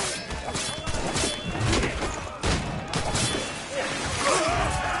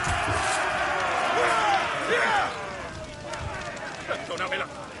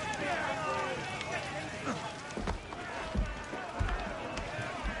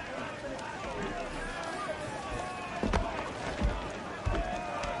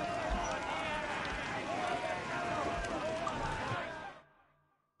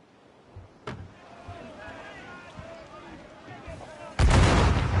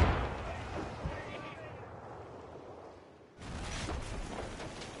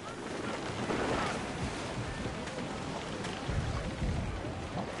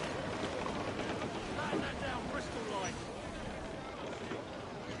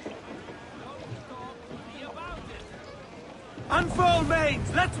 Unfurl mains!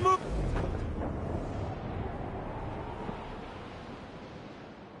 Let's move!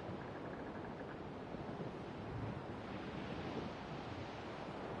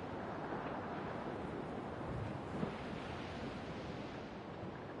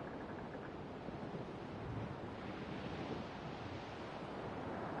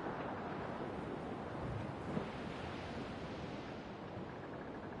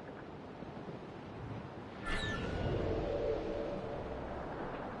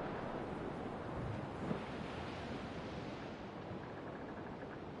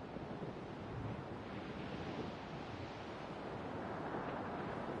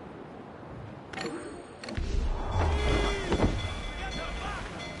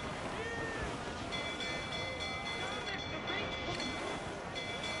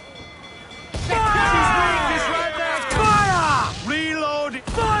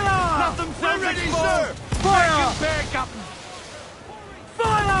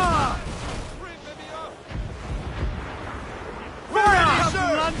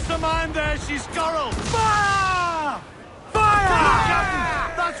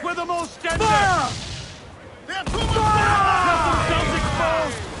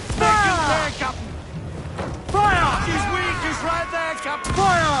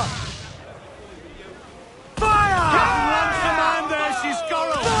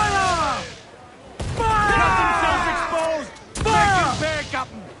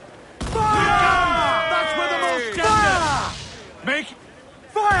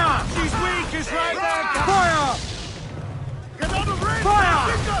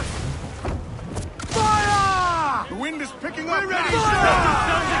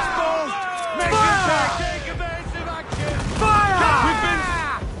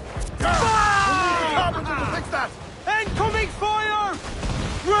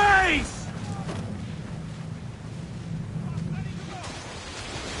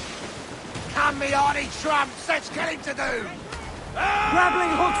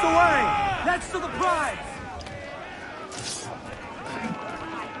 Grappling hooks away! Let's to the prize!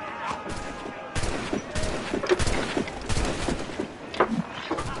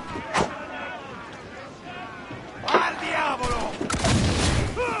 Al diavolo!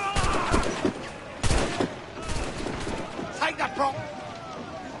 Take that prop!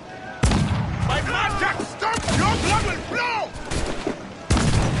 My magic stop! Your blood will flow!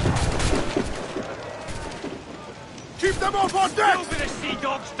 Keep them off on deck! You'll be the sea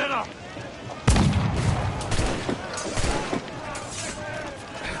dog's dinner!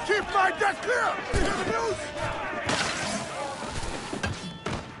 Keep my deck clear! You hear the news?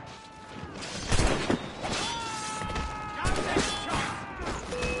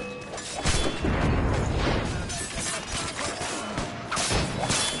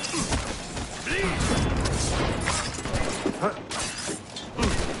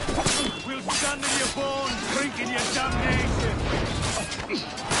 We'll stand in your bones, drinking your damnation!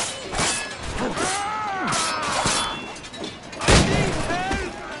 I need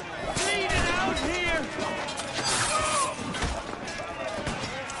help! Bleeding out here!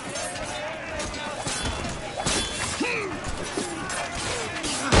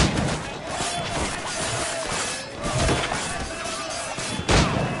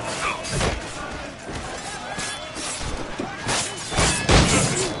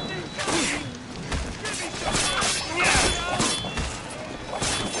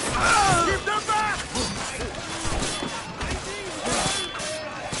 Keep them back!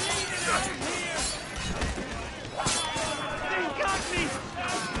 They got me!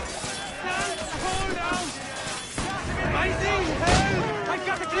 Stand, hold out! I need help! I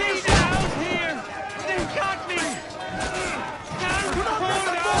got to bleed out here! They got me! Stand, hold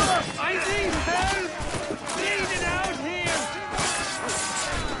out! I need help! Bleeding out here!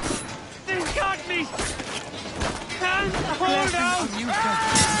 They got me! Stand, hold out!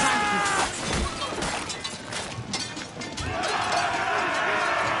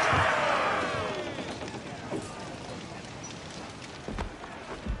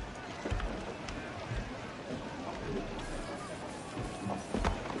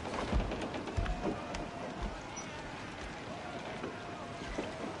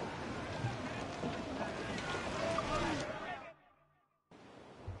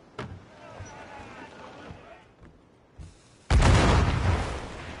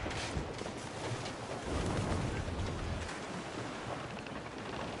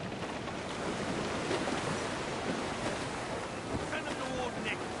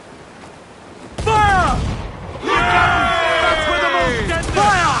 Fire! That's where the most dead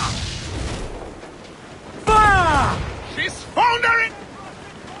fire! Fire! She's foundering!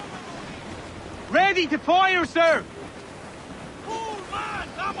 Ready to fire, sir!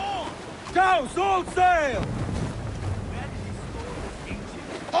 Douse all sail!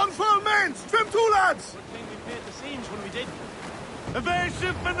 On full mains! Trim to, lads! Good thing we paid the seams when we did.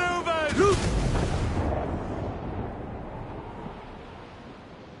 Evasive maneuvers!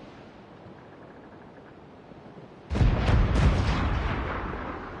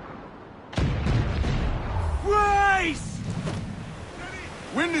 Brace!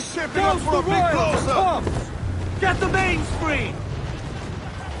 Wind is shaping up for a big close-up! Get the mains free!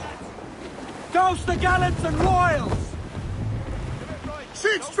 Douse the gallants and royals!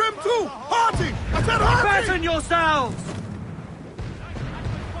 Sheets, trim to! Hearty! I said hearty! Fasten yourselves!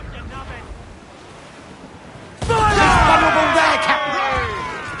 Fire! Just vulnerable there, Captain!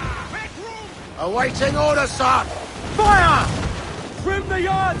 Awaiting orders, sir! Fire! Trim the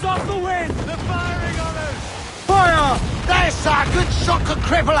yards off the wind! They're firing on us! Fire! There's sir! Good shot could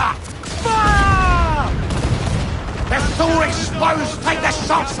cripple her! Fire! They're so exposed! Take the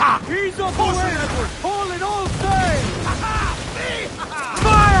shot, sir! Ease off the wind! Haul it all sail!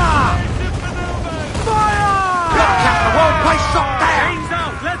 Fire! Fire! Look, Captain! Won't play shot down! Mains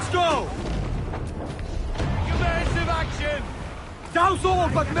out! Let's go! Evasive action! Douse all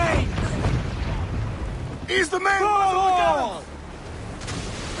but mains! Ease the main! All!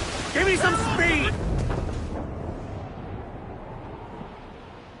 Give me some speed!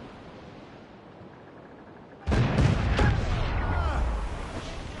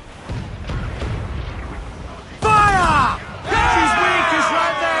 Fire! She's weak, is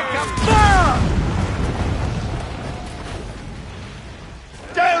right there, Captain! Fire!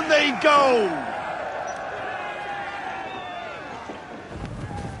 Down they go!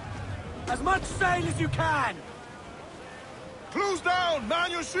 As much sail as you can! Close down!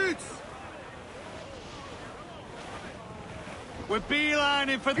 Man your sheets! We're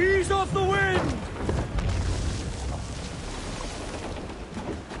beelining for... Ease off the wind!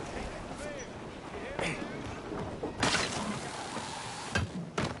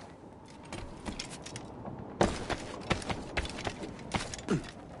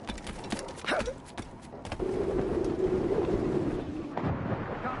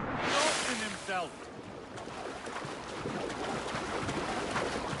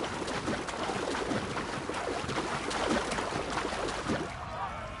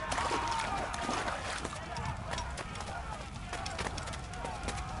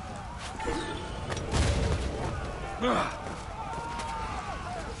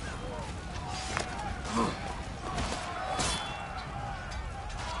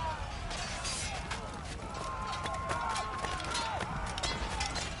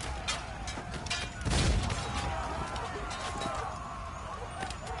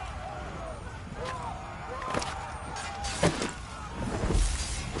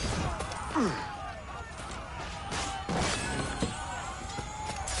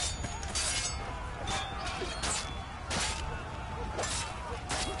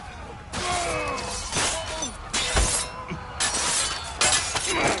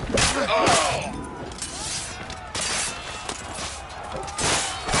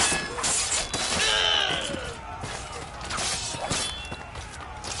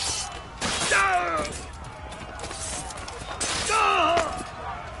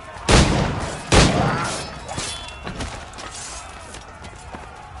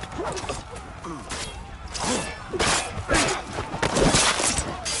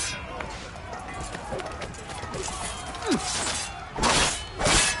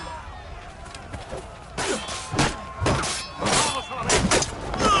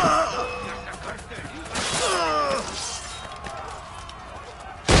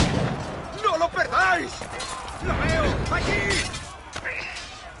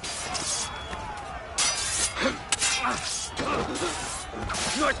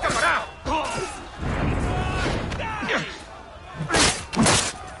 ¡No escapará!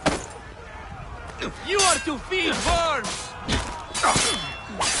 You are to feed worms!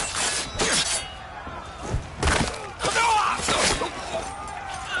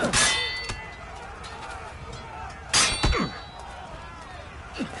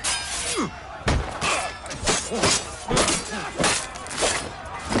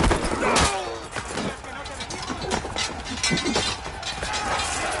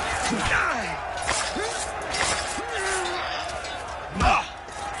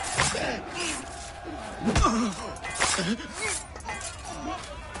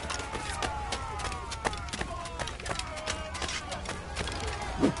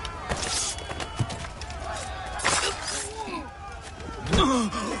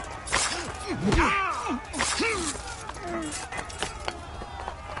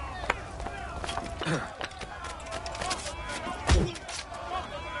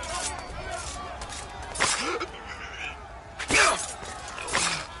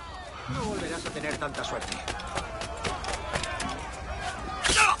 vas a tener tanta suerte.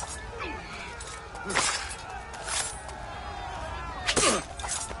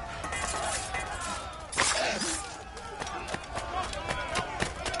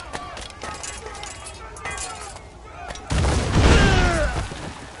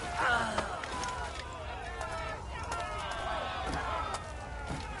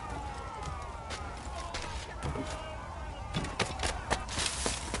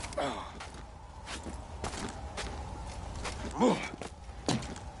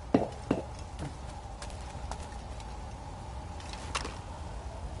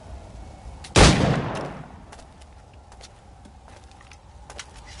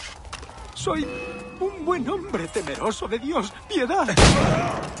 Soy un buen hombre temeroso de Dios. ¡Piedad!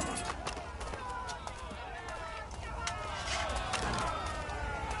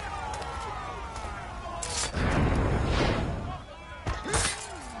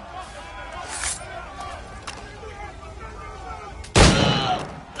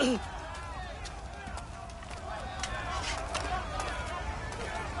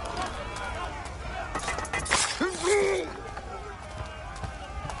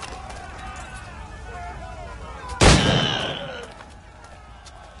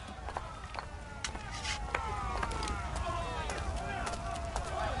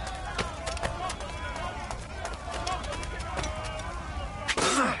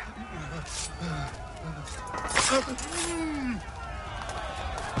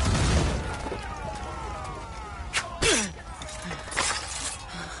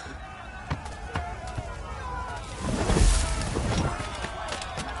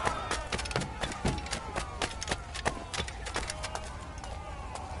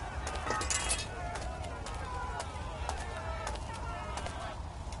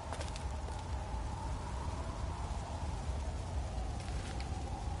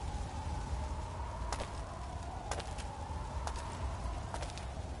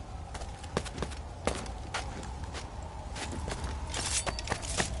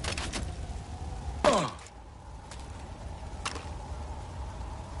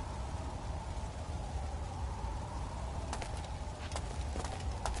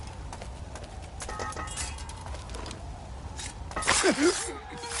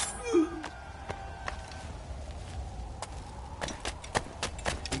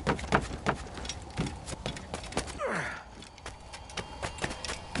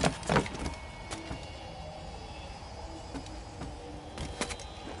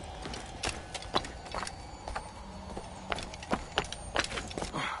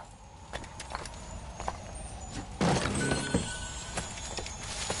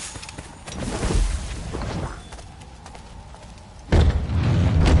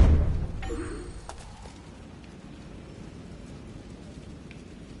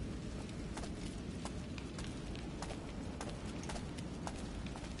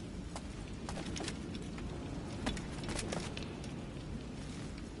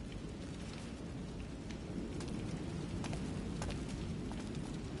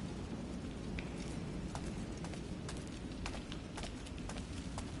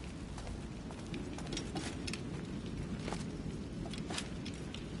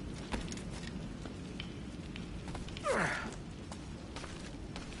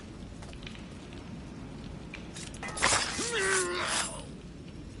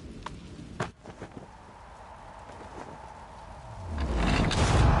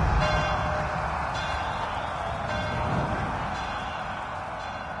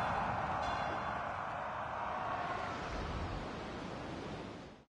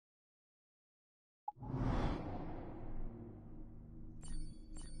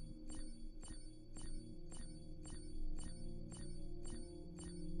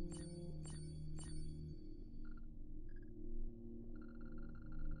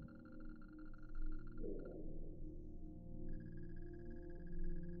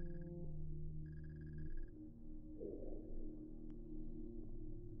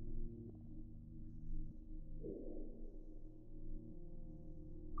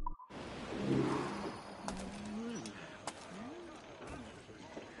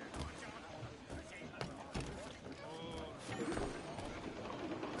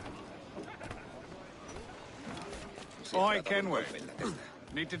 Oi, Kenway.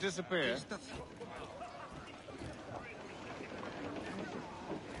 Need to disappear?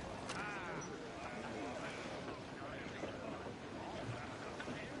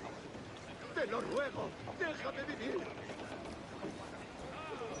 ¡Te lo ruego! ¡Déjame vivir!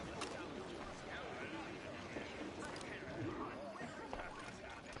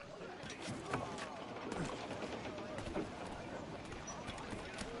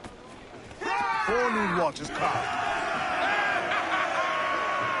 forenoon watch is carved.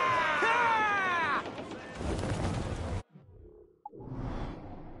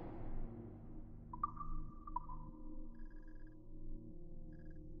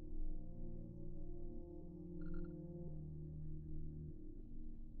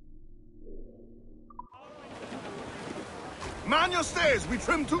 Man your stays, we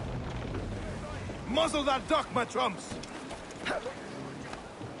trim to... Muzzle that duck, my trumps!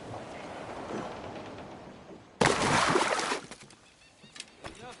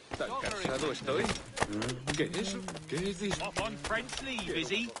 Tan cansado estoy. ¿Qué es? ¿Qué es? Up on French leave, is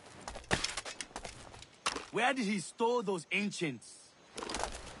he? Where did he store those ancients?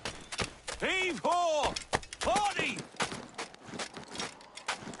 Heave ho! Party!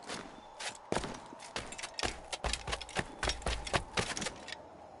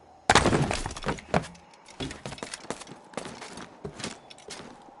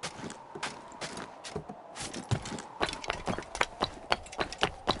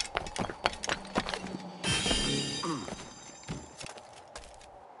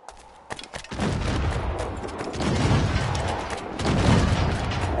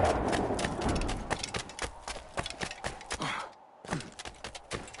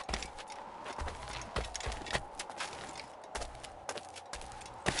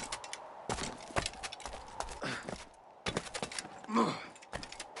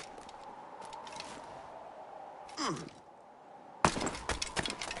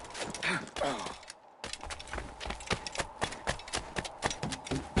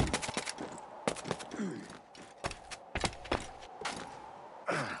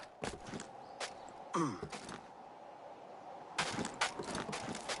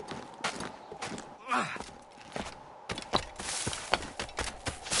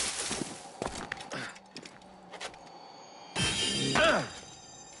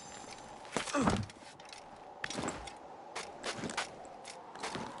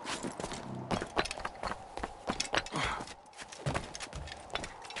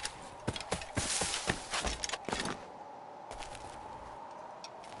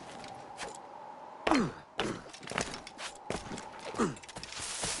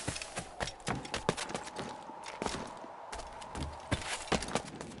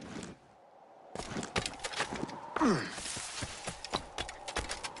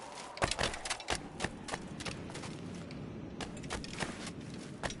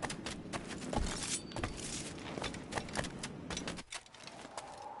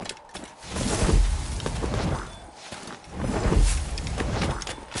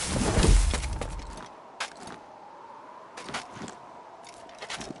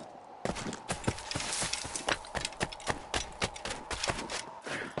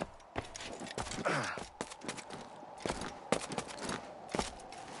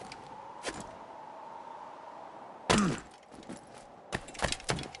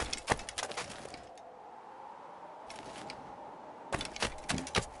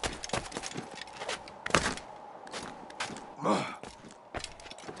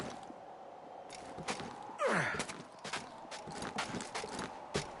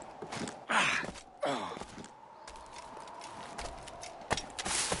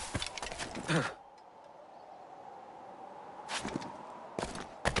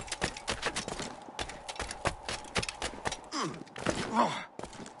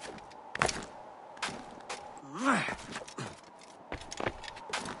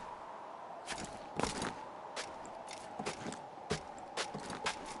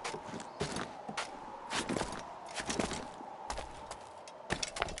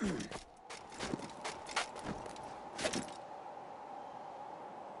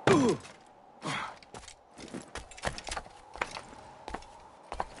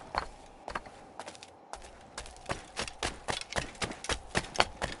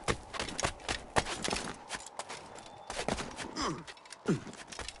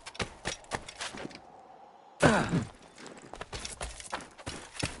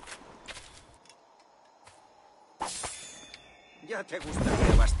 Ya te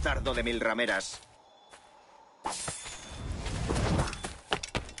gustaría, bastardo de mil rameras.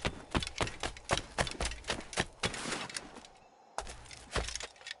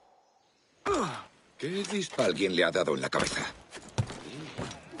 ¿Qué dispa alguien le ha dado en la cabeza?